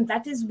countries, and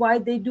that is why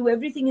they do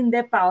everything in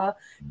their power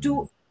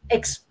to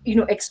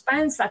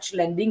expand such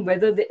lending,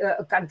 whether the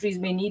countries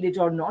may need it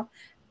or not.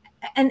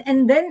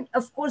 And then,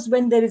 of course,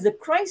 when there is a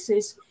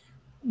crisis,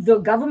 the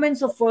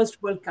governments of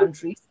first world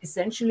countries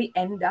essentially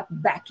end up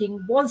backing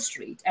Wall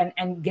Street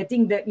and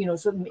getting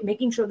so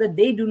making sure that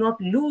they do not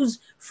lose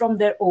from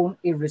their own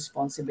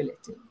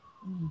irresponsibility.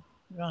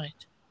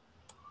 Right.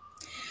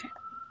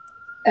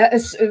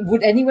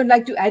 Would anyone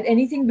like to add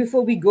anything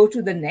before we go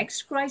to the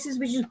next crisis,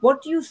 which is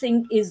what do you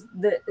think is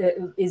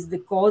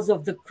the cause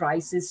of the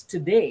crisis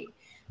today?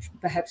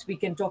 Perhaps we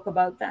can talk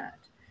about that.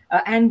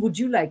 Anne, would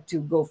you like to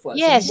go first?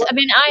 Yes,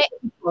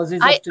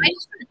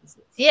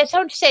 I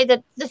want to say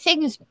that the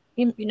thing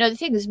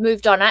has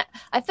moved on.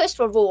 I first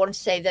of all want to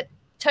say that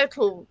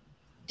total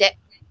debt,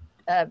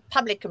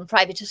 public and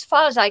private, as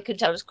far as I can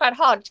tell, it's quite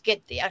hard to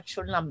get the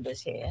actual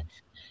numbers here,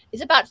 is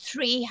about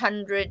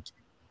 $300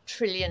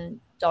 trillion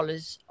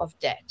of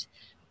debt.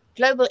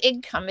 Global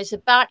income is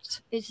around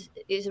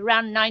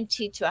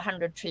 $90 to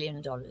 $100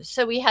 trillion.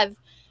 So we have,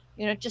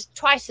 just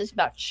twice as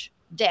much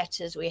debt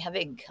as we have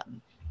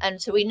income. And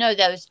so we know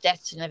those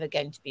debts are never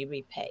going to be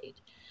repaid.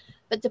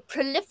 But the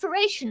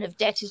proliferation of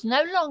debt is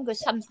no longer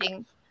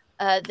something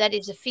that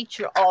is a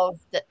feature of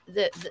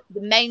the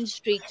main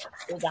street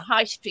or the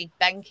high street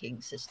banking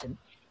system.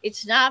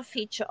 It's now a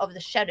feature of the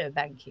shadow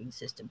banking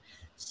system.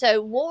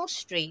 So Wall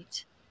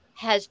Street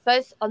has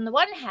both, on the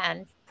one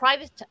hand,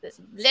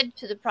 led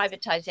to the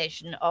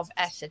privatization of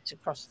assets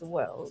across the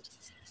world.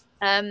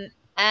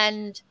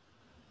 And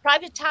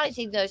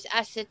privatizing those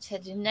assets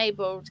has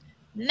enabled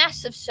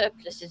massive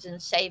surpluses and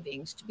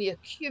savings to be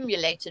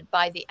accumulated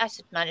by the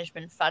asset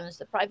management funds,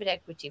 the private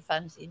equity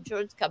funds, the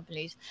insurance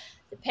companies,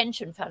 the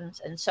pension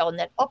funds, and so on,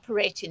 that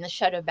operate in the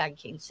shadow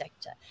banking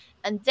sector.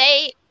 And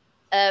they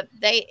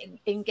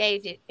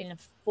engage in a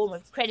form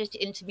of credit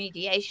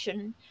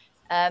intermediation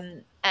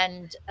and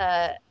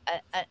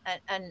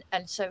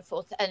so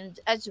forth. And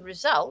as a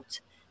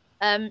result,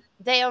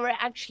 they are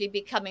actually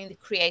becoming the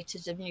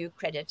creators of new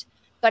credit,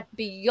 but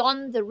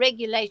beyond the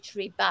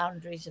regulatory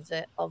boundaries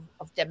of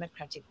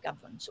democratic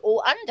governments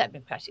or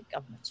undemocratic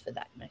governments, for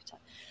that matter.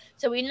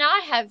 So we now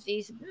have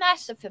these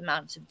massive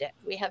amounts of debt.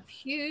 We have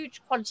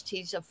huge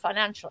quantities of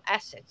financial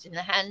assets in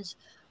the hands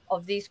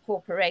of these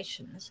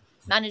corporations,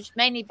 managed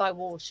mainly by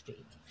Wall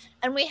Street.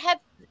 And we have,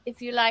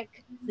 if you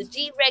like, the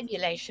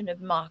deregulation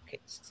of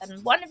markets.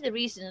 And one of the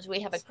reasons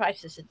we have a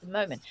crisis at the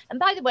moment, and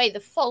by the way, the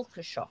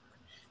Volcker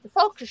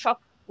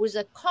shock was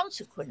a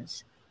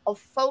consequence of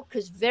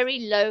Volcker's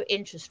very low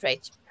interest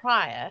rates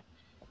prior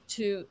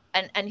to,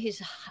 and his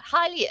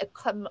highly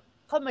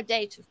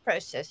accommodative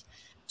process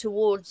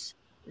towards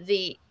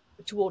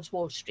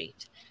Wall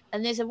Street.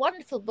 And there's a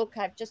wonderful book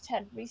I've just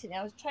had recently.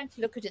 I was trying to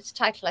look at its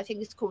title. I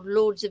think it's called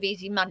Lords of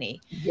Easy Money.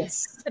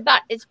 Yes.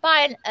 It's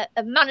by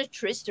a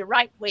monetarist, a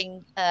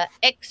right-wing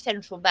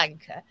ex-central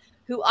banker,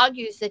 who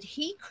argues that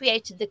he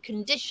created the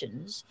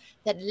conditions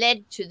that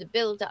led to the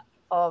build-up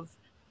of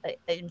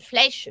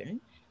inflation,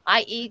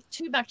 i.e.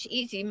 too much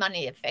easy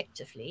money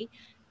effectively,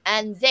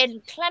 and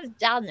then clamped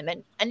down them.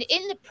 And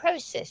in the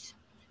process,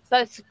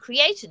 both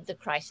created the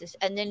crisis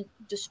and then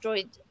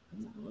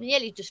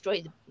nearly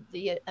destroyed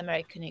the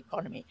American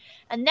economy.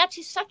 And that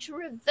is such a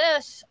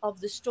reverse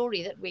of the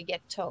story that we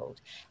get told.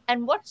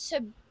 And what's so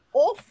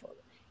awful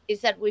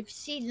is that we've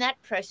seen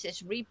that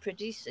process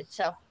reproduce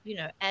itself,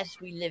 as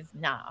we live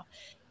now.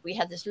 We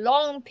had this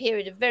long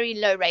period of very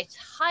low rates,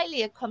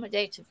 highly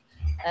accommodative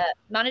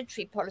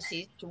monetary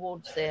policies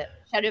towards the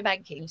shadow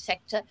banking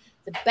sector,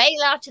 the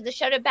bailout of the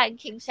shadow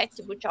banking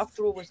sector, which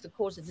after all was the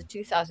cause of the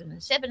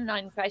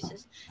 2007-9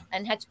 crisis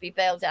and had to be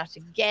bailed out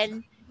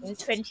again in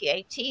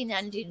 2018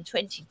 and in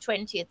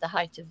 2020 at the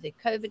height of the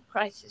COVID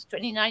crisis,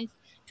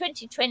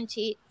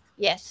 2020,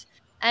 yes,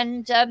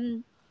 and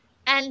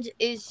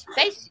is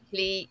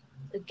basically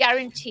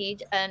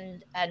guaranteed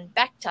and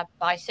backed up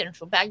by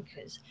central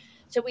bankers.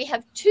 So we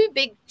have too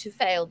big to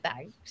fail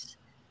banks.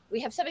 We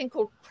have something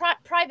called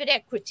private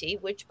equity,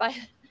 which,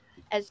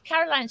 as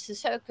Caroline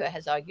Sissoko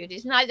has argued,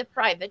 is neither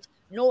private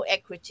nor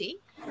equity.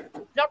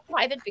 It's not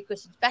private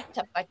because it's backed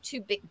up by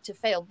too big to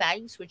fail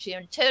banks, which are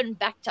in turn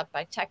backed up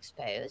by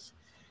taxpayers.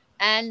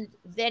 And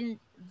then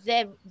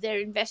their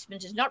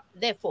investment is not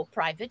therefore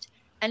private,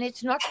 and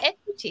it's not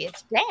equity,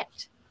 it's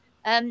debt.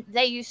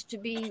 They used to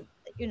be,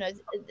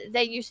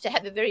 they used to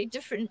have a very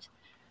different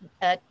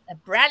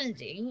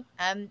branding.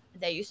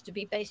 They used to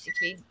be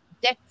basically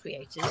debt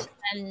creators,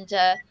 and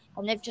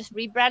they've just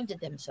rebranded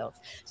themselves.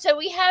 So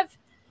we have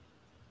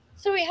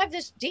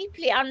this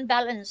deeply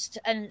unbalanced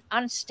and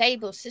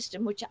unstable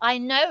system, which I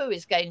know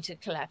is going to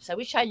collapse. I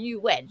wish I knew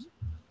when.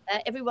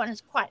 Everyone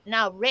is quite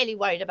now really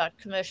worried about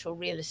commercial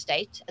real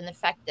estate and the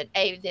fact that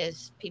A,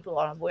 there's people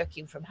are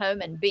working from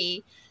home, and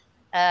B,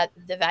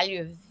 the value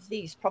of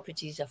these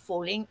properties are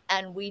falling.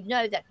 And we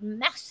know that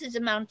massive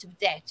amount of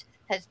debt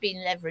has been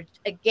leveraged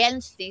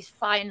against these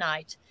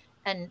finite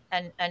and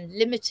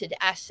limited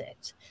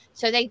assets.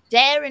 So they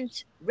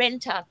daren't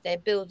rent out their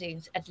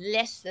buildings at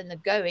less than the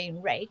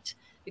going rate,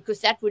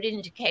 because that would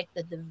indicate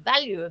that the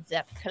value of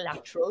that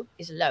collateral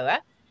is lower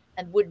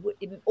and would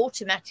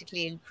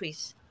automatically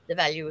increase the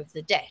value of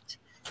the debt.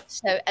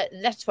 So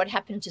that's what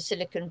happened to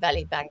Silicon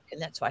Valley Bank,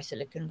 and that's why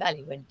Silicon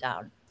Valley went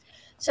down.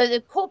 So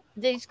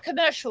these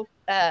commercial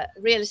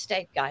real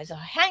estate guys are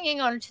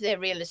hanging on to their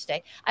real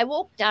estate. I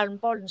walked down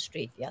Bond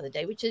Street the other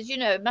day, which, as you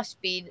know,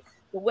 must be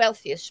the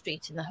wealthiest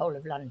street in the whole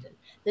of London.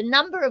 The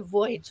number of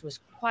voids was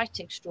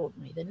quite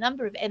extraordinary, the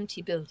number of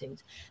empty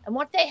buildings. And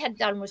what they had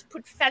done was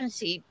put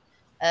fancy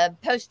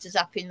posters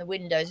up in the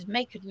windows and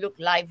make it look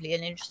lively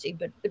and interesting,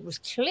 but it was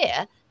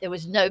clear there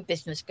was no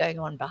business going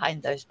on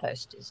behind those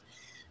posters.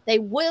 They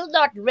will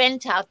not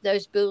rent out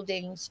those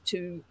buildings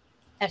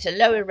at a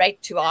lower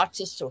rate to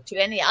artists or to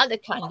any other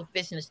kind of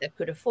business that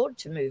could afford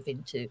to move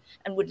into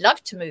and would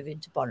love to move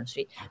into Bond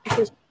Street,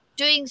 because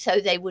doing so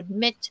they would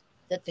admit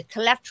that the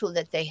collateral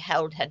that they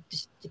held had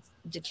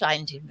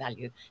declined in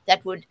value.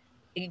 That would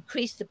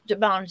increase the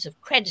demands of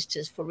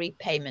creditors for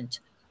repayment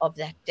of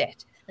that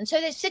debt. And so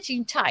they're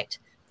sitting tight.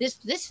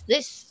 This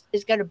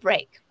is going to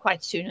break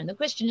quite soon, and the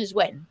question is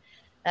when.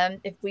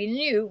 If we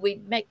knew, we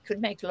could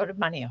make a lot of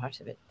money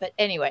out of it. But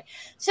anyway,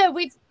 so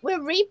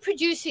we're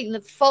reproducing the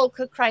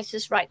Volcker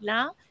crisis right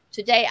now.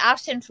 Today, our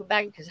central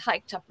bank has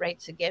hiked up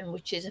rates again,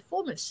 which is a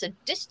form of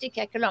sadistic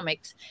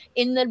economics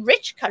in the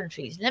rich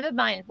countries. Never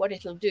mind what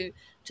it'll do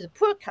to the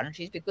poor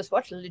countries, because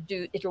what it'll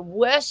do, it'll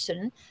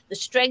worsen the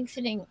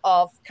strengthening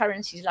of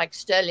currencies like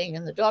sterling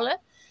and the dollar,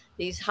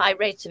 these high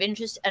rates of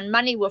interest, and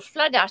money will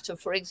flood out of,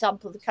 for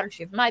example, the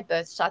country of my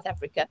birth, South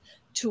Africa,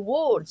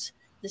 towards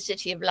the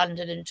city of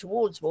London and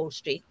towards Wall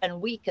Street,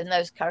 and weaken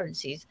those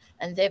currencies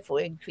and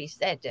therefore increase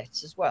their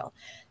debts as well.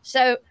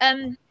 So,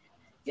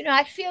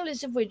 I feel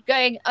as if we're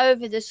going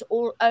over this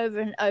all over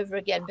and over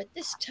again, but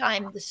this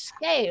time the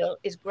scale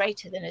is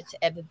greater than it's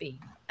ever been.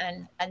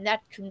 And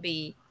that could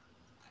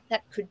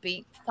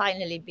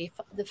finally be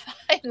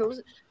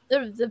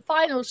the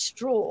final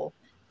straw,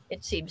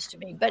 it seems to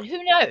me. But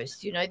who knows?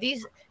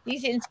 These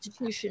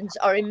institutions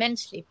are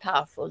immensely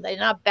powerful. They're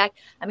now back.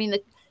 I mean,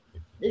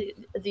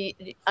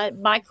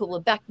 Michael will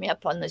back me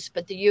up on this,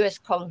 but the U.S.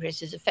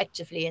 Congress is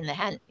effectively in the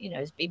hand,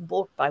 has been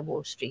bought by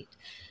Wall Street.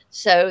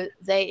 So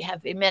they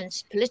have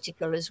immense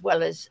political as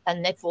well as,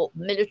 and therefore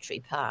military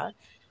power.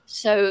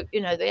 So,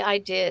 the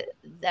idea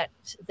that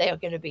they are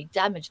going to be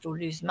damaged or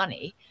lose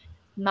money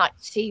might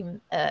seem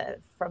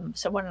from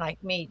someone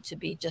like me to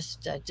be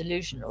just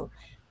delusional.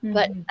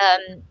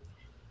 Mm-hmm.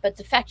 But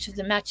the fact of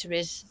the matter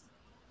is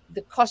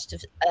the cost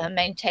of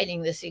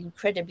maintaining this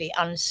incredibly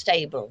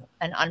unstable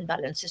and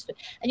unbalanced system.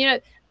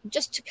 And,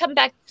 just to come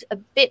back a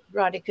bit,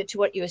 Radhika, to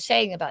what you were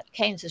saying about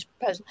Keynes's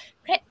proposal.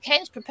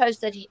 Keynes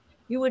proposed that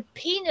you would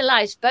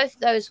penalize both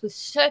those with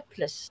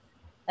surplus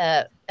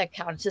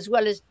accounts as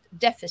well as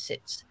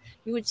deficits.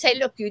 You would say,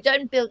 look, you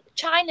don't build.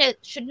 China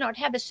should not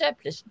have a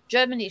surplus.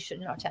 Germany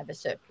should not have a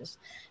surplus.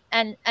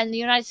 And the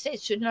United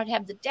States should not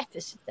have the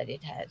deficit that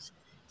it has.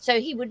 So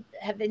he would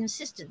have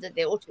insisted that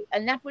they ought to,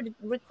 and that would have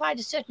required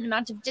a certain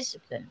amount of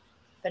discipline.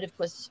 But of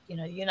course, the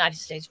United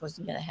States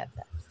wasn't going to have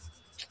that.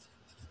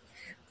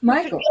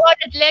 Michael, we could go on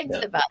at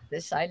length about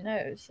this, I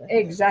know. So.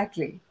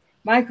 Exactly.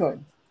 Michael.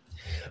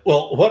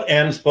 Well, what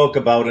Anne spoke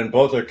about in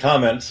both her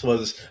comments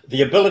was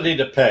the ability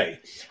to pay.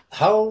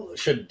 How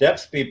should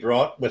debts be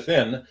brought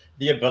within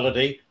the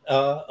ability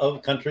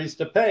of countries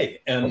to pay?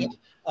 And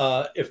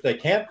if they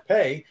can't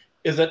pay,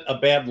 is it a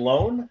bad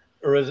loan,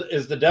 or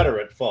is the debtor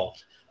at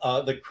fault?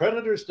 The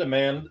creditors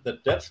demand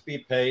that debts be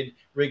paid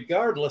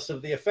regardless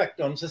of the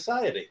effect on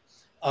society.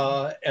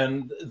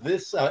 And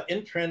this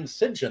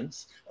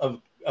intransigence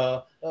of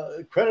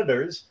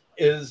creditors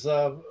is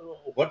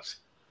what's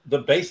the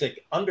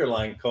basic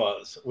underlying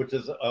cause, which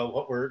is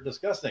what we're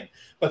discussing.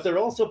 But there are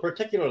also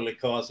particularly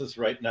causes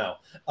right now.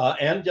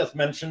 Anne just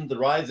mentioned the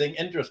rising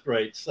interest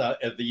rates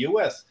of the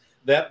US.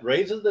 That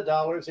raises the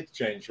dollar's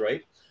exchange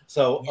rate.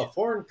 So a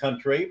foreign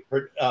country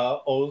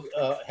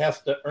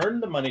has to earn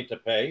the money to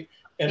pay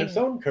in its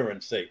own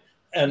currency.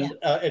 And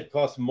it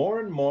costs more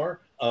and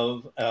more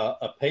of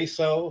a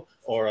peso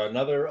or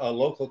another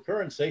local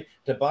currency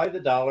to buy the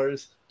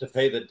dollars to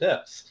pay the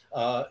debts.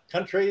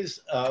 Countries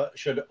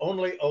should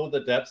only owe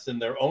the debts in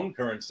their own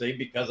currency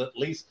because at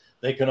least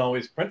they can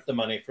always print the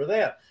money for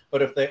that.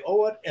 But if they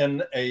owe it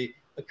in a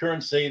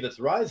currency that's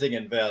rising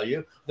in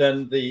value,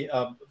 then the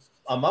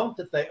amount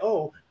that they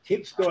owe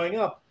keeps going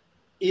up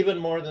even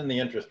more than the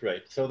interest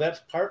rate. So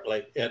that's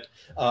partly it.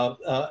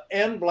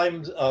 Anne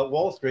blames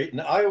Wall Street, and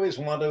I always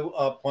want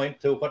to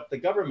point to what the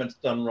government's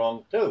done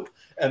wrong too.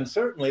 And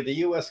certainly the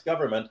US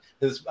government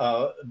has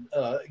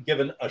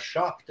given a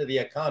shock to the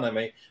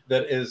economy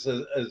that is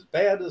as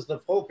bad as the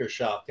Volcker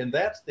shock, and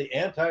that's the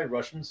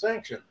anti-Russian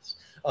sanctions.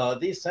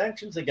 These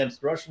sanctions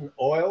against Russian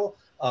oil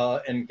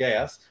and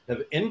gas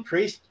have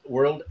increased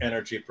world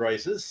energy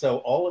prices. So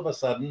all of a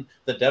sudden,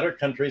 the debtor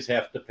countries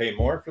have to pay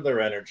more for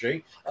their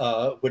energy,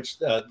 which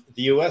the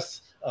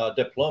U.S.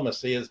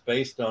 Diplomacy is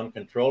based on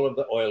control of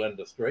the oil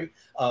industry.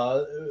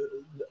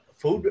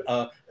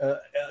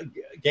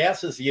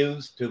 Gas is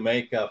used to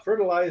make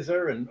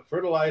fertilizer, and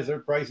fertilizer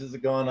prices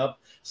have gone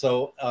up.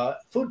 So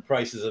food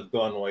prices have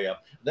gone way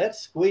up. That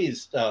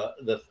squeezed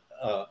the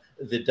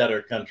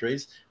debtor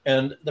countries.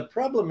 And the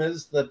problem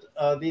is that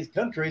these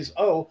countries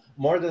owe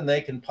more than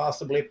they can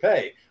possibly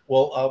pay.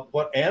 Well,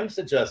 what Anne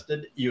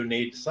suggested, you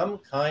need some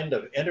kind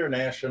of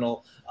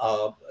international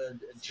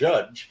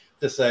judge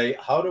to say,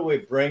 how do we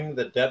bring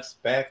the debts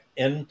back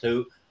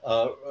into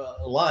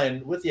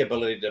line with the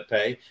ability to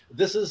pay?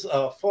 This is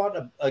fought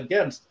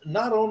against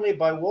not only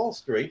by Wall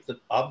Street, that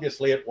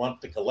obviously it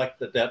wants to collect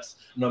the debts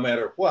no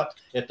matter what.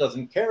 It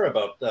doesn't care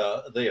about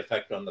the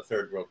effect on the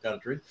third world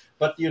countries,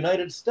 but the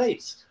United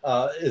States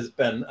has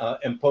been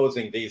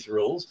imposing these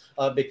rules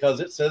because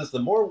it says the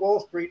more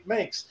Wall Street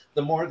makes,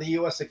 the more the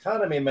U.S.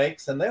 economy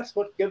makes, and that's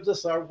what gives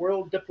us our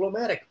world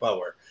diplomatic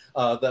power.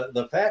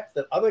 The fact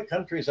that other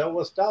countries owe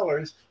us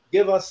dollars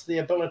give us the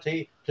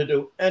ability to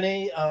do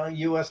any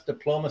U.S.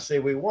 diplomacy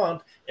we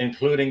want,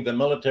 including the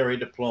military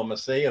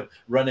diplomacy of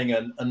running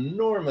an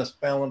enormous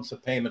balance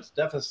of payments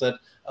deficit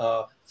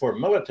for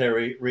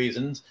military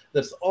reasons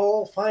that's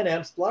all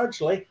financed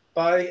largely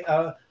by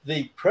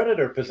the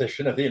creditor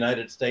position of the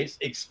United States,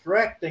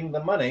 extracting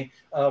the money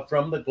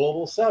from the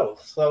global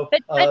south. So,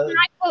 but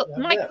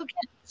Michael,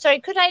 sorry,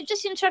 could I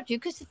just interrupt you?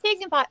 Because the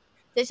thing about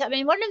this, I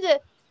mean, one of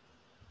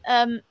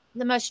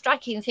the most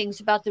striking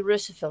things about the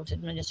Roosevelt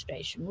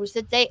administration was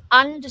that they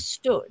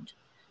understood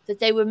that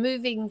they were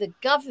moving the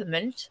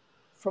government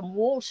from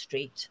Wall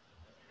Street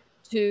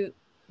to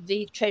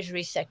the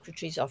Treasury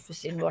Secretary's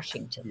office in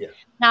Washington. Yeah.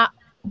 Now,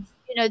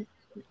 you know,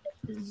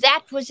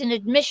 that was an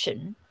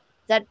admission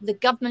that the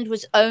government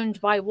was owned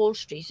by Wall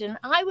Street. And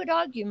I would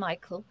argue,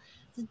 Michael,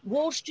 that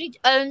Wall Street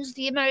owns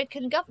the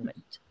American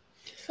government.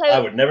 So I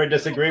would never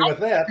disagree with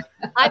that.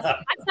 I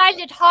find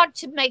it hard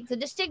to make the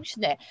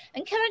distinction there.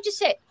 And can I just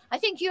say, I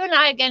think you and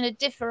I are going to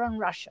differ on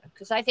Russia,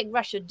 because I think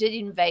Russia did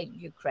invade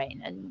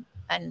Ukraine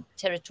and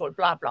territory,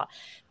 blah, blah.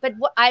 But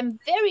what I'm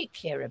very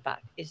clear about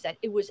is that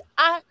it was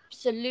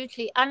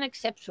absolutely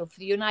unacceptable for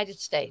the United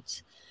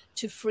States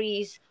to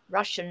freeze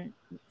Russian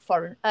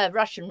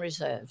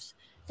reserves.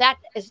 That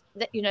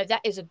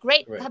is a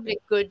great public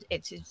good.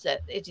 It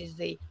is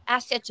the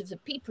assets of the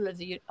people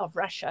of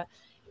Russia.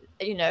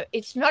 You know,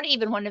 it's not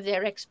even one of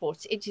their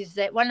exports. It is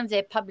one of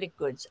their public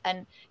goods.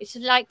 And it's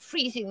like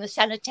freezing the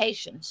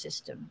sanitation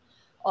system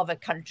of a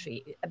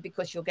country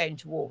because you're going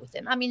to war with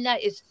them. I mean,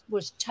 that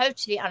was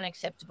totally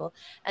unacceptable.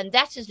 And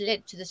that has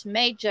led to this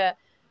major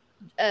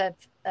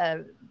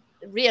realignment,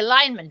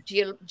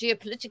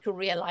 geopolitical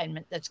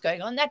realignment that's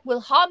going on that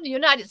will harm the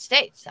United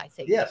States, I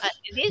think. Yes,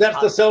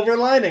 that's the silver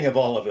lining of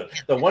all of it.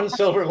 The one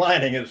silver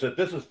lining is that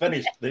this has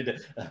finished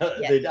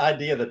the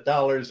idea that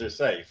dollars are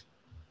safe.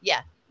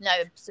 Yeah. No,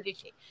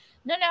 absolutely.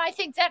 No, I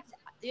think that,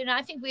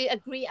 I think we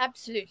agree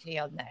absolutely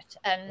on that.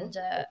 And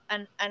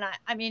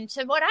I mean,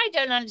 so what I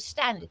don't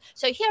understand,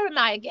 so here am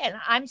I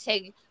again, I'm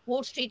saying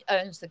Wall Street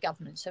owns the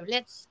government. So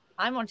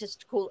I want us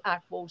to call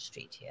out Wall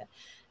Street here.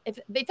 If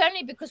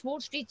only because Wall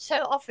Street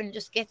so often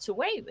just gets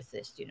away with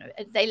this,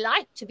 they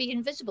like to be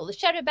invisible. The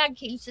shadow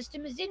banking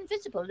system is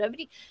invisible.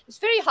 It's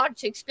very hard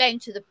to explain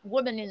to the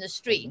woman in the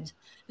street,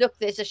 look,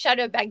 there's a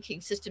shadow banking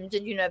system.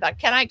 Did you know about?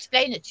 Can I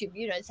explain it to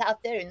you? It's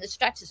out there in the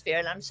stratosphere,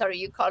 and I'm sorry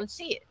you can't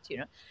see it,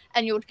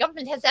 and your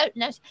government has out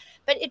now.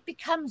 But it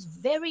becomes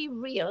very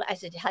real,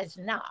 as it has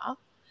now,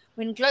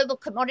 when global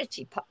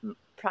commodity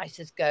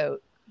prices go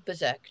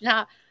berserk.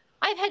 Now,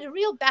 I've had a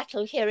real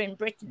battle here in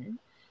Britain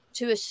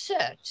to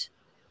assert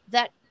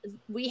that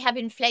we have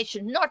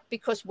inflation not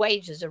because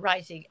wages are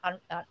rising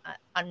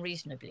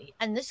unreasonably,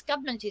 and this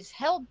government is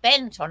hell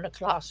bent on a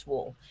class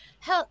war.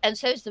 And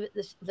so is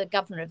the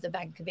governor of the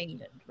Bank of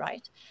England,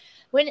 right?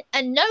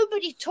 And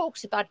nobody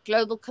talks about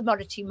global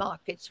commodity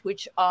markets,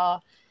 which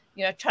are,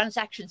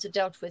 transactions are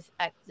dealt with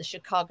at the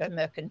Chicago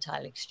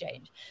Mercantile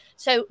Exchange.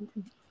 So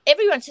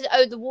everyone says,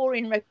 oh, the war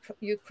in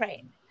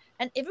Ukraine.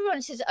 And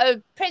everyone says,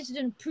 oh,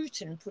 President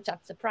Putin put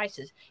up the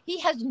prices.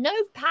 He has no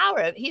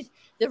power.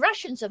 The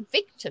Russians are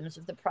victims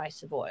of the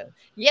price of oil.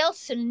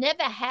 Yeltsin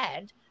never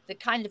had the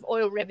kind of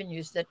oil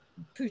revenues that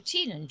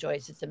Putin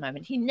enjoys at the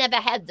moment. He never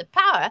had the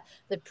power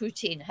that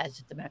Putin has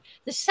at the moment.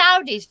 The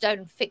Saudis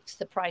don't fix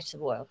the price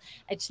of oil.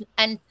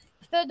 And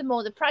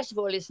furthermore, the price of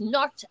oil is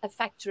not a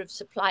factor of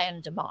supply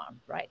and demand,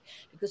 right?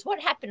 Because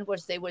what happened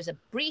was there was a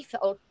brief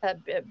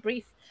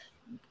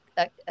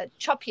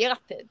choppy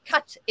up,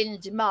 cut in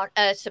demand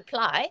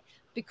supply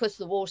because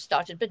the war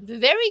started. But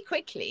very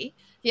quickly,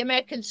 the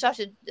Americans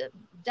started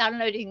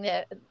downloading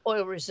their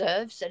oil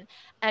reserves,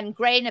 and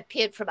grain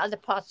appeared from other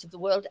parts of the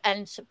world,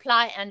 and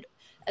supply and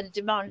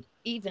demand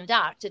evened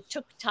out. It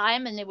took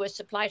time, and there were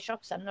supply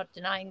shocks. I'm not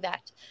denying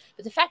that.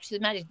 But the fact of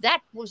the matter is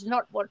that was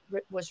not what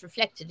was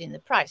reflected in the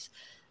price.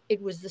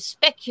 It was the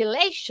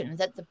speculation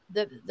that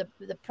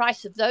the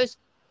price of those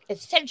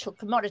essential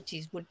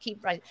commodities would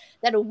keep rising,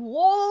 that a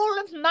wall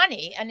of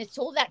money, and it's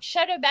all that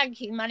shadow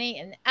banking money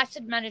in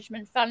asset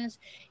management funds,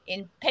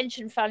 in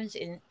pension funds,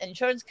 in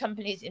insurance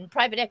companies, in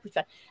private equity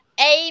funds,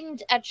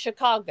 aimed at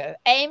Chicago,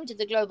 aimed at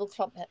the global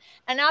club.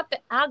 And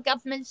our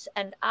governments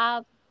and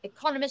our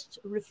economists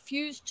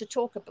refuse to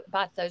talk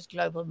about those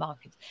global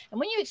markets. And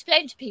when you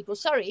explain to people,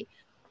 sorry,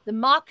 the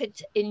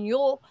market in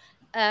your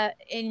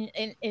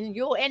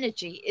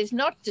energy is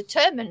not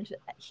determined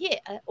here,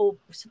 or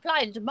supply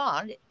and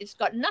demand. It's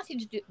got nothing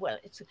to do. Well,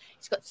 it's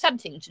got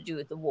something to do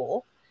with the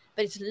war,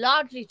 but it's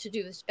largely to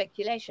do with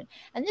speculation.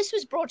 And this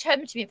was brought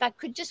home to me. If I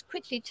could just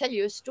quickly tell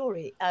you a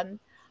story,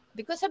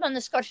 because I'm on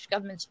the Scottish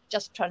Government's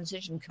Just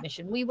Transition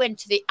Commission, we went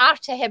to the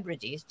Outer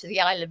Hebrides, to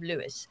the Isle of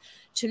Lewis,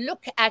 to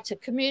look at a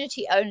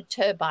community-owned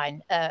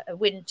turbine, a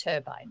wind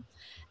turbine,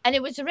 and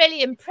it was a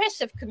really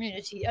impressive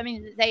community. I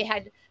mean, they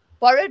had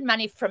borrowed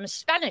money from a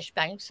Spanish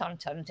bank,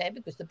 Santander,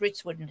 because the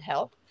Brits wouldn't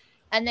help.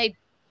 And they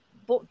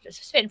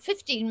spent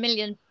 $15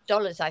 million,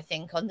 I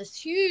think, on this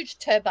huge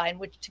turbine,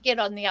 which to get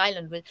on the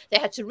island with, they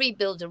had to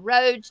rebuild a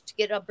road to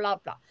get on, blah,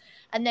 blah.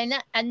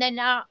 They're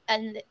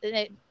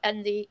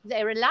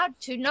allowed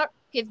to not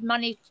give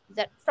money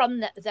from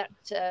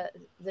the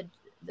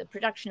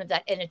production of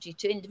that energy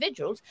to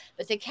individuals,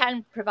 but they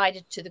can provide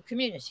it to the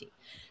community.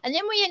 And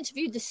then we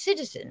interviewed the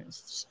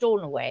citizens,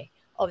 Stornoway,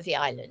 of the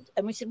island.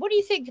 And we said, what do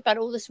you think about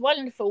all this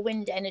wonderful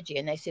wind energy?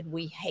 And they said,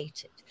 we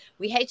hate it.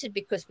 We hate it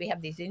because we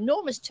have these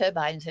enormous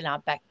turbines in our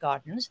back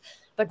gardens,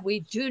 but we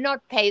do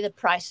not pay the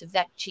price of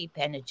that cheap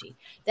energy.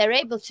 They're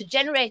able to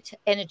generate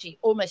energy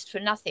almost for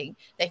nothing.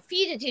 They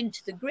feed it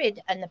into the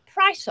grid, and the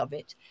price of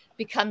it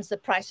becomes the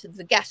price of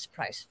the gas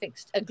price,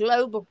 fixed, a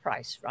global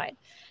price, right?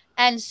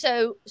 And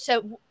so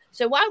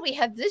while we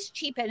have this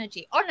cheap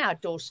energy on our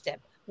doorstep,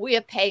 we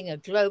are paying a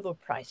global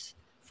price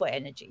for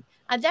energy.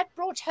 And that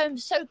brought home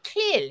so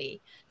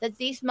clearly that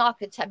these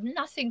markets have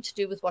nothing to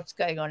do with what's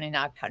going on in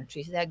our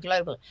countries. They're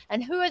global.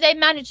 And who are they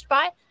managed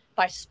by?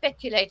 By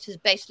speculators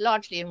based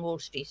largely in Wall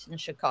Street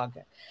and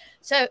Chicago.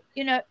 So,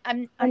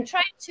 I'm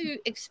trying to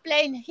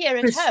explain here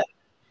at home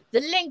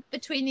the link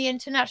between the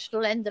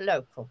international and the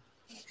local.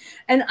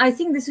 And I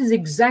think this is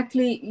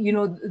exactly,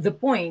 the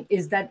point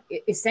is that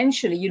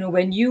essentially,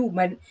 when you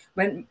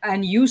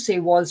say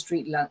Wall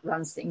Street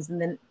runs things,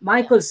 and then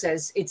Michael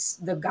says it's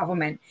the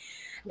government.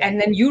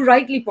 And then you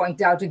rightly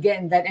point out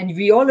again that, and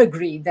we all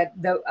agree that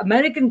the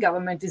American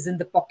government is in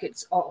the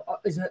pockets, or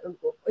is in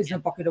the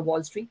pocket of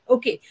Wall Street.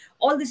 Okay,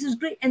 all this is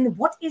great. And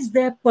what is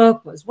their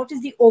purpose? What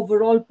is the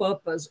overall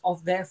purpose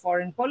of their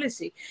foreign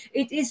policy?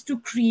 It is to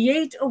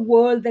create a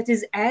world that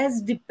is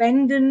as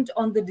dependent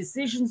on the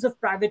decisions of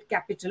private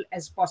capital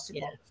as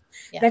possible. Yeah.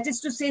 Yeah. That is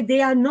to say,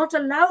 they are not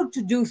allowed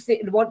to do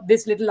what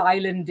this little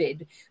island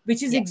did,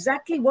 which is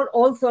exactly what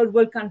all third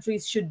world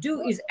countries should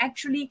do, is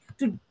actually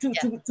to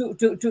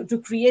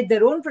create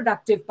their own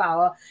productive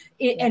power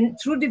and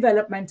through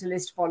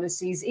developmentalist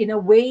policies in a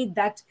way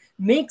that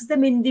makes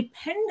them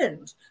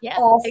independent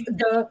of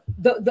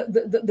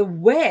the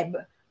web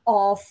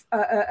of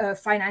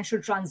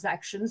financial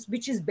transactions,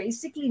 which is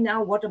basically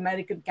now what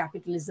American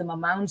capitalism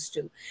amounts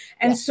to.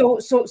 And so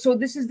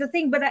this is the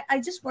thing. But I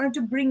just wanted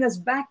to bring us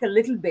back a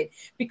little bit,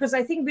 because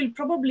I think we'll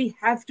probably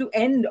have to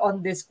end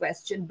on this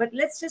question. But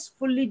let's just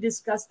fully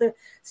discuss the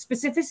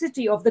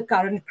specificity of the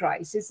current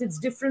crisis, its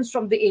difference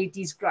from the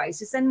 80s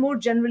crisis, and more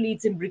generally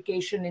its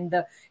imbrication in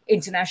the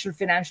international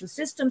financial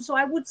system. So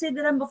I would say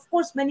there are, of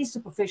course, many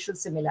superficial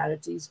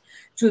similarities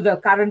to the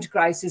current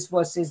crisis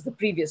versus the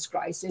previous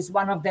crisis.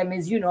 One of them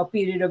is, a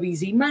period of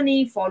easy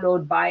money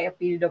followed by a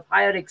period of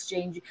higher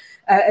exchange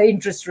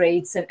interest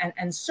rates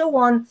and so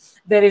on.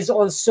 There is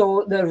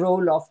also the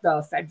role of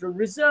the Federal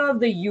Reserve,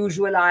 the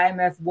usual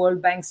IMF,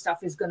 World Bank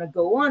stuff is going to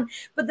go on.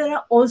 But there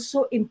are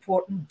also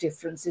important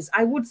differences.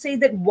 I would say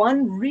that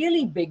one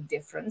really big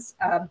difference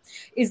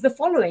is the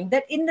following,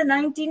 that in the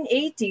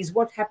 1980s,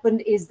 what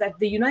happened is that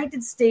the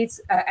United States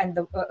and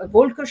the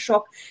Volcker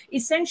shock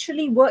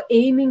essentially were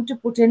aiming to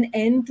put an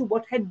end to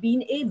what had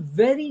been a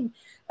very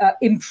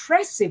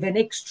impressive and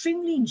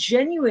extremely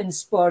genuine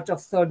spurt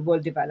of third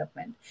world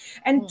development.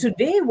 And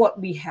today what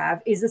we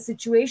have is a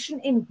situation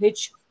in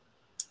which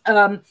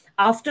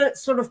after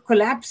sort of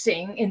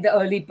collapsing in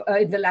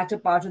the latter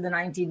part of the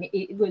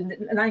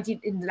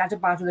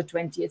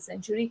 20th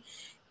century,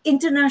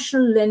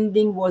 international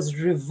lending was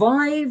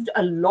revived.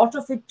 A lot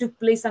of it took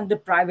place under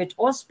private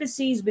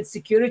auspices with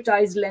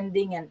securitized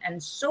lending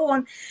and so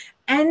on.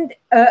 And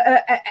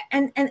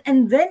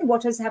then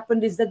what has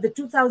happened is that the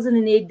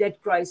 2008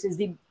 debt crisis,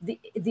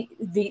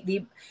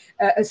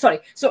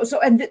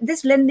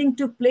 this lending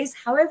took place.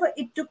 However,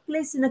 it took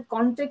place in a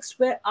context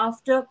where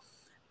after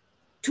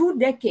 2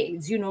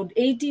 decades,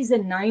 80s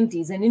and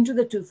 90s and into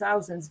the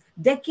 2000s,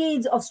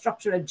 decades of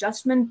structural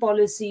adjustment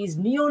policies,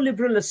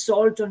 neoliberal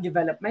assault on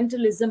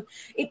developmentalism,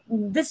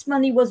 this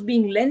money was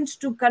being lent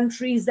to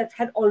countries that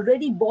had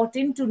already bought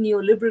into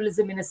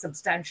neoliberalism in a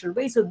substantial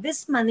way. So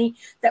this money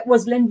that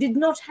was lent did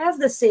not have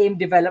the same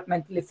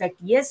developmental effect.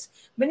 Yes,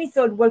 many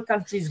third world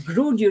countries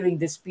grew during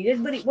this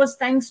period, but it was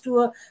thanks to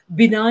a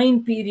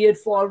benign period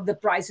for the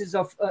prices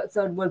of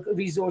third world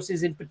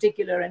resources in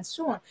particular and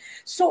so on.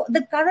 So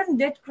the current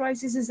debt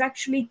crisis is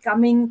actually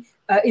coming,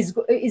 is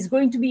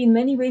going to be in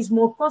many ways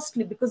more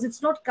costly because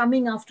it's not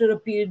coming after a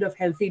period of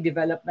healthy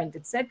development,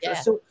 etc.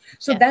 So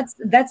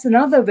that's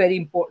another very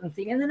important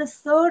thing. And then a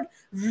third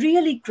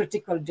really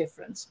critical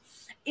difference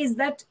is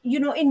that,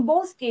 in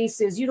both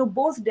cases,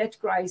 both debt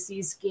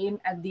crises came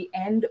at the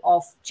end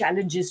of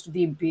challenges to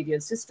the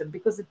imperial system,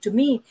 because to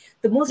me,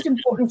 the most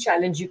important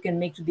challenge you can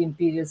make to the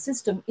imperial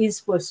system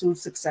is pursue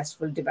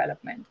successful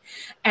development.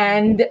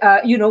 And,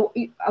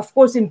 of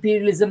course,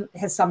 imperialism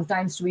has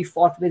sometimes to be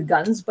fought with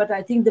guns, but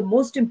I think the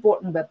most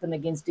important weapon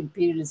against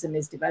imperialism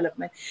is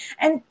development.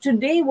 And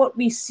today what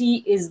we see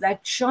is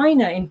that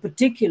China in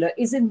particular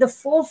is in the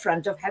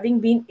forefront of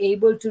having been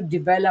able to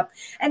develop,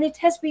 and it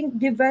has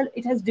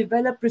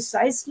developed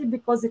precisely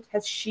because it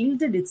has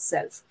shielded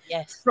itself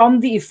from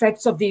the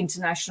effects of the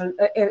international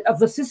of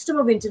the system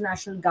of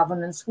international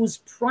governance, whose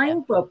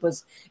prime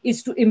purpose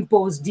is to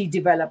impose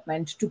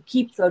de-development, to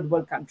keep third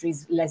world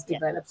countries less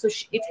developed. So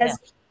it has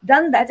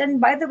done that.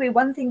 And by the way,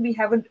 one thing we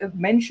haven't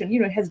mentioned,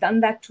 it has done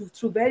that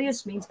through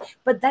various means,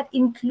 but that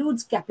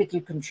includes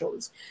capital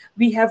controls.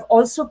 We have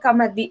also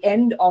come at the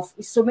end of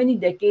so many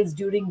decades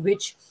during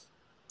which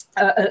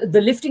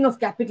the lifting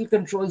of capital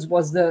controls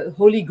was the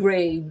holy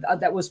grail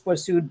that was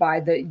pursued by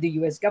the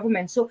US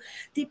government. So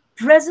the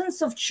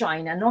presence of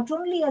China, not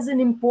only as an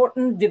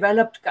important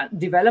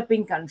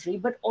developing country,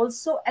 but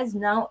also as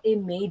now a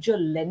major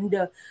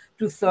lender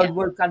to third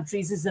world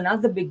countries, is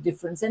another big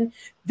difference. And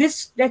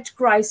this debt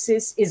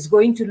crisis is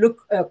going to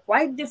look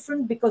quite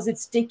different because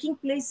it's taking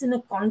place in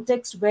a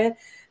context where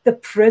the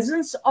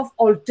presence of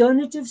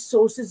alternative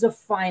sources of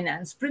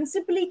finance,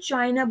 principally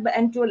China,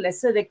 and to a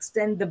lesser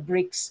extent the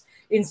BRICS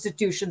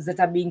institutions that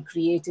are being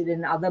created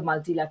and other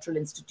multilateral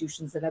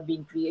institutions that are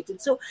being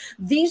created. So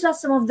these are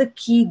some of the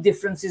key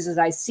differences as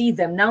I see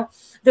them. Now,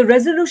 the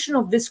resolution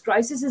of this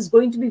crisis is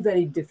going to be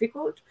very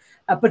difficult,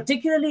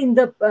 particularly in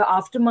the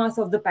aftermath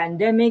of the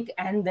pandemic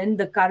and then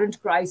the current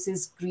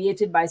crisis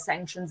created by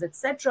sanctions,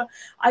 etc.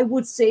 I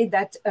would say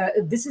that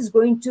this is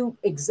going to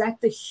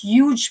exact a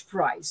huge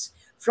price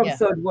from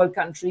third world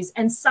countries,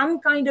 and some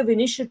kind of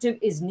initiative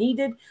is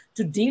needed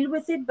to deal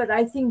with it. But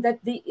I think that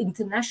the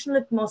international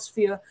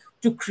atmosphere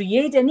to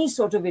create any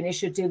sort of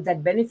initiative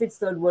that benefits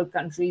third world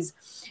countries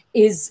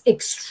is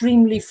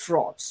extremely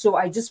fraught. So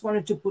I just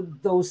wanted to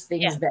put those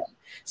things there.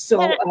 So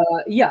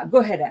go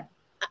ahead, Anne.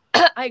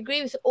 I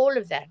agree with all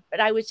of that, but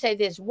I would say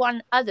there's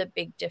one other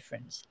big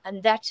difference,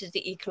 and that is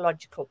the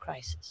ecological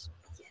crisis.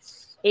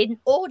 Yes. In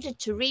order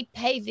to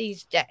repay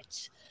these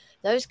debts,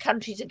 those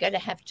countries are going to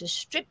have to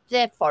strip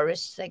their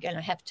forests, they're going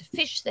to have to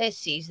fish their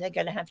seas, they're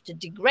going to have to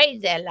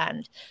degrade their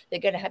land, they're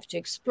going to have to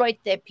exploit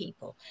their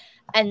people.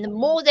 And the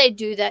more they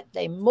do that,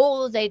 the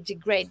more they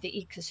degrade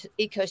the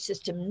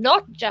ecosystem,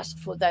 not just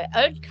for their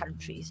own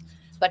countries,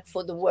 but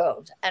for the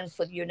world and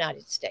for the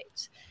United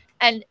States.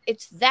 And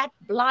it's that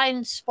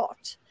blind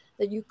spot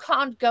that you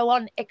can't go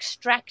on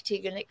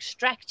extracting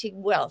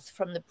wealth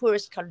from the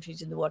poorest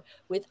countries in the world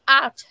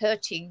without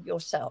hurting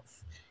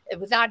yourself,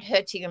 without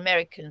hurting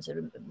Americans,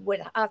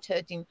 without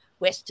hurting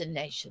Western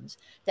nations.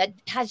 That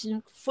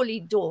hasn't fully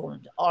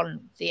dawned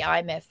on the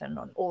IMF and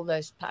on all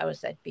those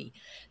powers that be.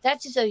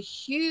 That is a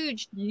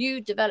huge new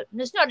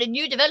development. It's not a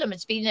new development.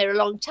 It's been there a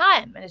long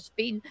time, and it's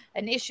been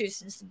an issue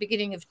since the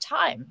beginning of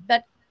time.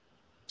 But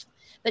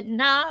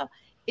now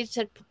it's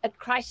at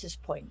crisis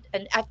point.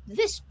 And at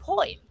this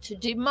point, to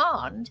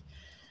demand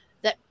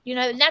that,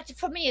 and that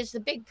for me is the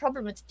big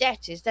problem with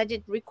debt, is that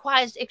it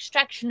requires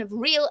extraction of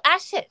real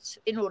assets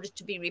in order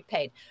to be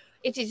repaid.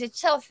 It is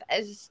itself,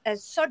 as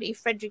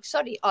Frederick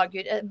Soddy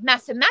argued, a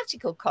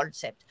mathematical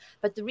concept,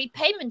 but the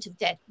repayment of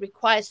debt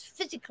requires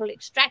physical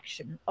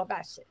extraction of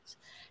assets.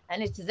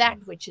 And it's that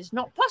which is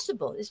not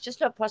possible. It's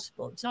just not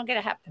possible. It's not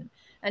going to happen.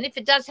 And if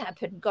it does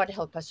happen, God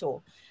help us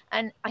all.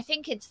 And I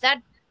think it's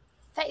that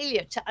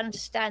failure to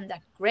understand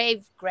that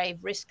grave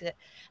risk.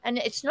 And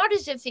it's not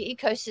as if the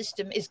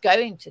ecosystem is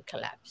going to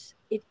collapse.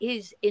 It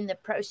is in the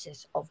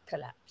process of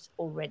collapse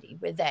already.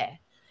 We're there.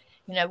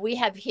 We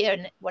have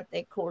here what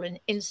they call an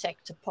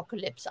insect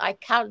apocalypse. I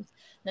count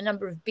the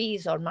number of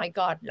bees on my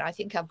garden. I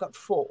think I've got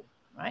 4,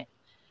 right?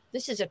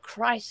 This is a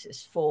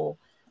crisis for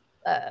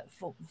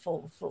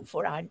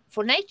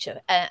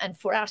nature and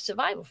for our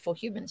survival, for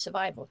human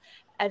survival.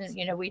 And,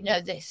 we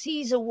know the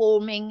seas are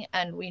warming,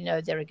 and we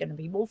know there are going to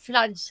be more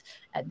floods,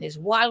 and there's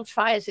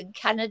wildfires in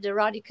Canada,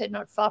 Radhika,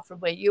 not far from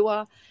where you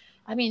are.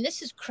 I mean,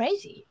 this is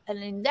crazy. And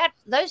in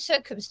those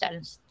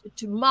circumstances,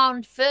 to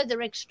demand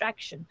further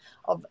extraction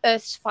of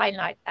Earth's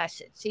finite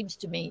assets seems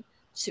to me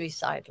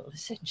suicidal,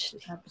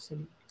 essentially.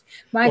 Absolutely.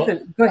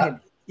 Michael, go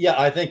ahead.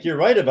 Yeah, I think you're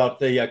right about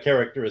the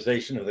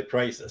characterization of the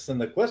crisis. And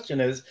the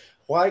question is,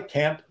 why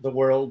can't the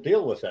world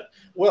deal with it?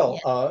 Well,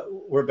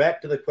 we're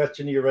back to the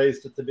question you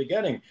raised at the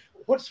beginning.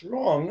 What's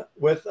wrong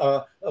with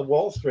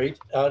Wall Street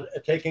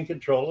taking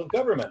control of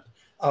government?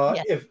 And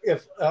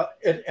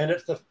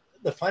it's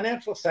the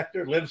financial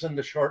sector lives in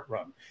the short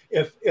run.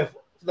 If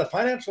the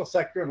financial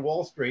sector and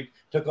Wall Street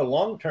took a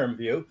long-term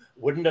view,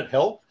 wouldn't it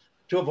help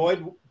to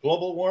avoid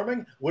global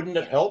warming? Wouldn't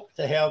it help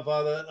to have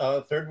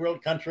third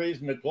world countries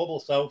and the global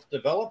south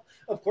develop?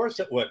 Of course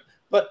it would.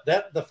 But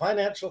the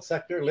financial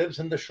sector lives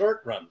in the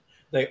short run.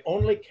 They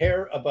only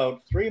care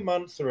about 3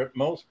 months or at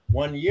most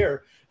 1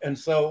 year. And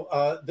so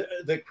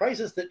the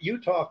crisis that you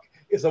talk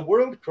is a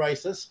world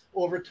crisis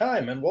over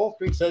time. And Wall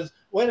Street says,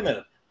 wait a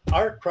minute,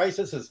 our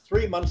crisis is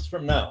 3 months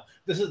from now.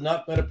 This is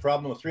not going to be a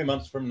problem of 3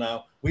 months from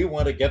now. We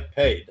want to get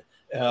paid.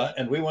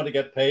 And we want to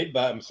get paid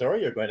by, I'm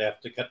sorry, you're going to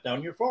have to cut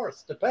down your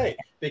force to pay,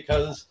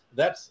 because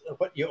that's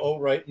what you owe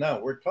right now.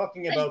 We're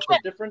talking about the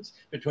difference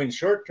between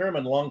short-term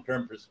and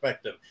long-term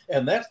perspective.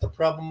 And that's the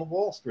problem of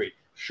Wall Street.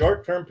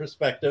 Short-term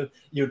perspective,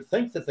 you'd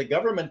think that the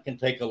government can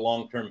take a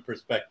long-term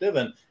perspective.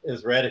 And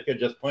as Radhika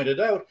just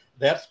pointed out,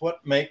 that's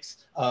what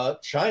makes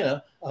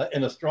China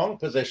in a strong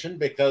position,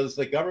 because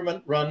the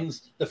government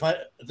runs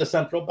the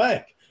central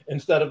bank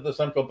instead of the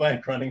central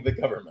bank running the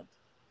government.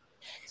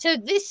 So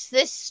this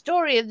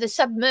story of the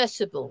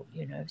submersible,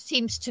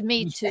 seems to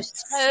me to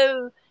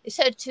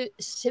to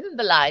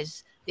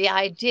symbolize the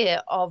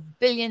idea of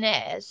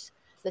billionaires,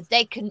 that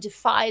they can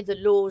defy the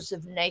laws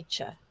of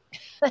nature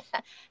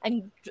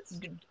and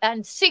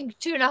sink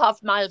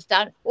 2.5 miles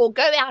down, or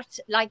go out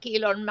like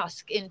Elon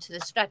Musk into the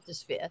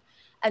stratosphere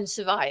and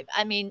survive.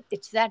 I mean,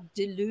 it's that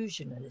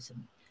delusionalism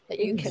that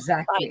you can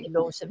defy the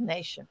laws of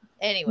nature.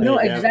 Anyway, no,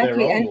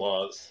 exactly. Their own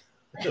laws.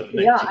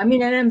 Yeah, I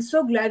mean, and I'm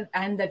so glad,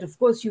 and that, of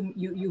course,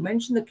 you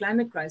mentioned the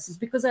climate crisis,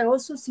 because I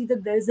also see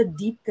that there is a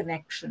deep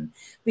connection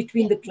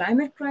between the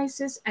climate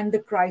crisis and the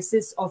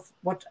crisis of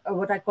what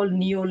I call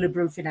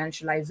neoliberal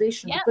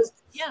financialization. Because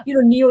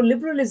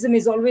neoliberalism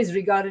is always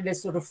regarded as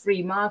sort of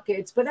free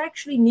markets, but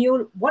actually,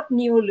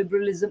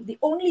 the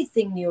only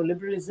thing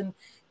neoliberalism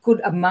could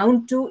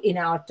amount to in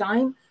our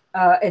time,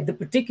 at the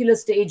particular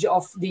stage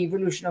of the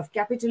evolution of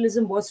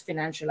capitalism, was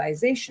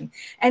financialization.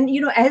 And,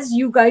 as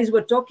you guys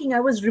were talking, I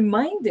was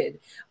reminded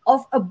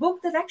of a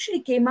book that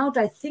actually came out,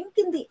 I think,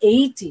 in the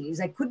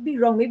 80s. I could be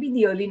wrong, maybe in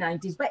the early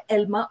 90s, by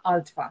Elmar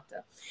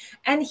Altvater.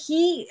 And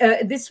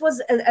this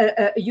was,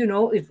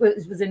 it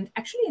was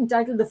actually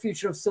entitled The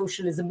Future of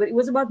Socialism, but it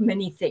was about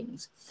many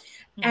things.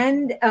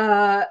 And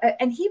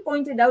he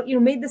pointed out,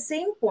 made the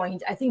same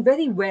point, I think,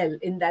 very well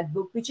in that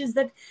book, which is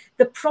that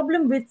the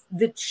problem with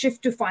the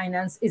shift to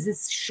finance is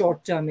its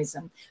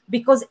short-termism,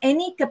 because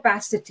any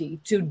capacity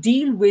to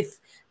deal with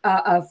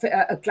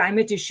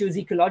climate issues,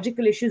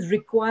 ecological issues,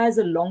 requires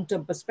a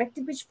long-term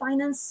perspective, which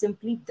finance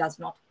simply does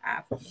not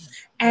have.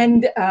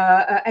 And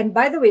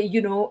by the way,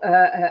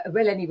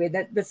 well, anyway,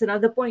 that's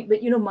another point.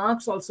 But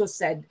Marx also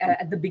said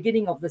at the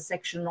beginning of the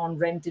section on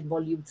rent in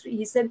Volume 3,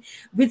 he said,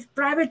 with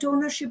private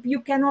ownership, you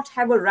cannot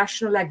have a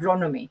rational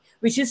agronomy,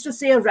 which is to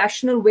say a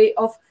rational way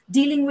of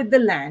dealing with the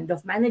land,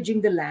 of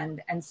managing the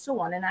land, and so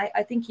on. And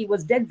I think he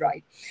was dead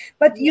right.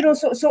 But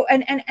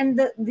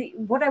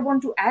what I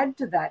want to add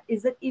to that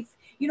is that if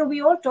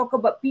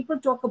people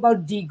talk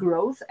about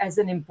degrowth as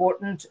an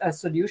important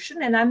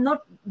solution, and I'm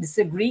not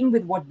disagreeing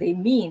with what they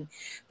mean,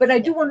 but I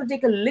do want to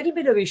take a little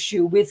bit of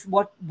issue with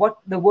what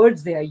the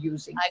words they are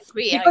using. I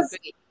agree.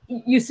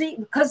 You see,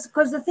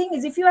 because the thing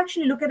is, if you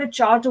actually look at a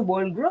chart of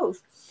world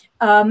growth,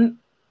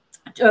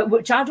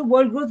 chart of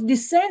world growth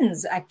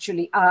descends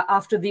actually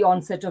after the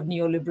onset of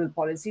neoliberal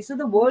policy. So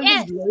the world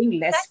is growing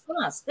less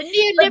fast. The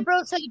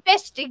neoliberals are the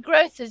best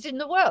degrowthers in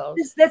the world.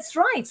 That's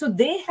right. So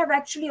they have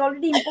actually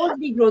already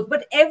imposed degrowth.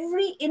 But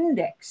every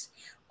index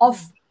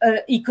of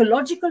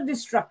ecological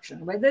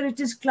destruction, whether it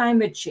is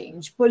climate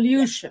change,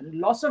 pollution,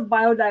 loss of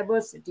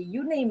biodiversity,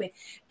 you name it,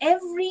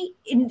 every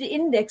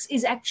index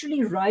is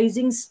actually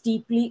rising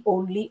steeply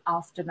only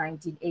after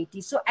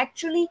 1980. So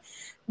actually,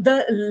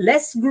 the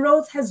less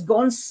growth has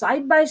gone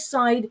side by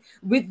side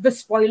with the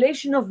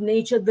spoliation of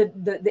nature,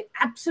 the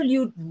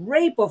absolute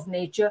rape of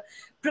nature,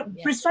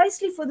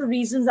 precisely for the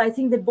reasons I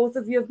think that both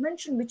of you have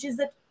mentioned, which is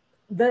that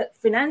the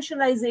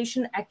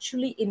financialization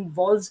actually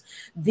involves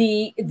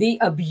the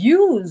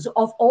abuse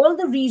of all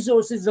the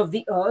resources of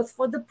the earth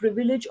for the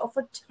privilege of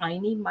a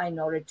tiny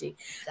minority.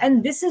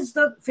 And this is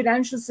the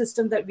financial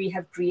system that we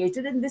have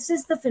created, and this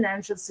is the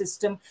financial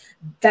system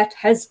that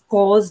has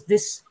caused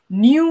this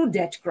new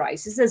debt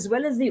crisis as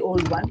well as the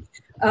old one.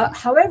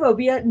 However,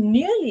 we are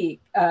nearly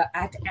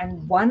at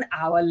an 1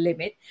 hour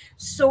limit.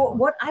 So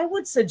what I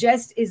would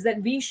suggest is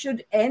that we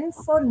should end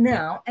for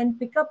now and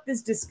pick up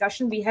this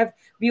discussion. We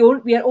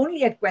are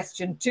only at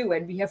question 2,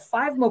 and we have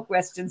 5 more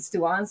questions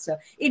to answer,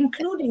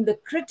 including the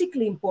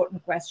critically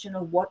important question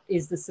of what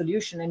is the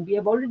solution. And we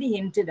have already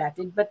hinted at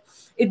it, but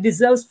it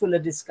deserves fuller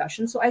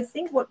discussion. So I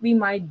think what we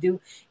might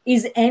do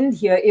is end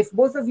here. If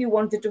both of you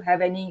wanted to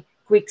have any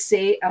quick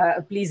say,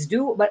 please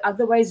do, but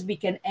otherwise we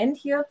can end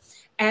here,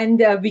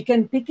 and we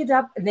can pick it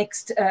up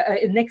next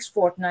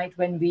fortnight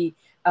when we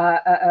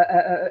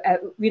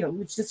we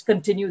just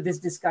continue this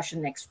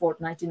discussion next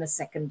fortnight in a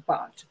second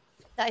part.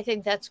 I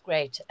think that's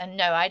great, and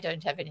no, I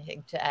don't have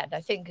anything to add.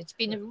 I think it's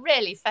been a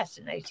really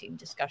fascinating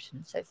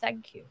discussion, so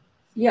thank you.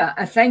 Yeah,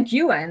 thank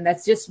you, Anne.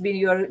 That's just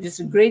been just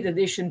a great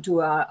addition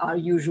to our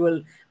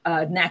usual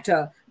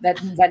natter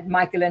that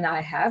Michael and I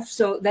have.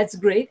 So that's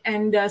great.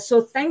 And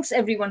so thanks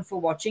everyone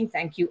for watching.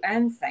 Thank you,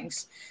 Anne.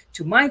 Thanks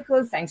to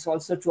Michael. Thanks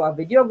also to our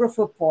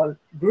videographer, Paul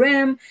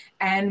Graham.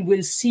 And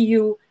we'll see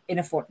you in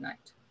a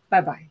fortnight.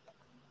 Bye-bye.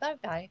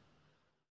 Bye-bye.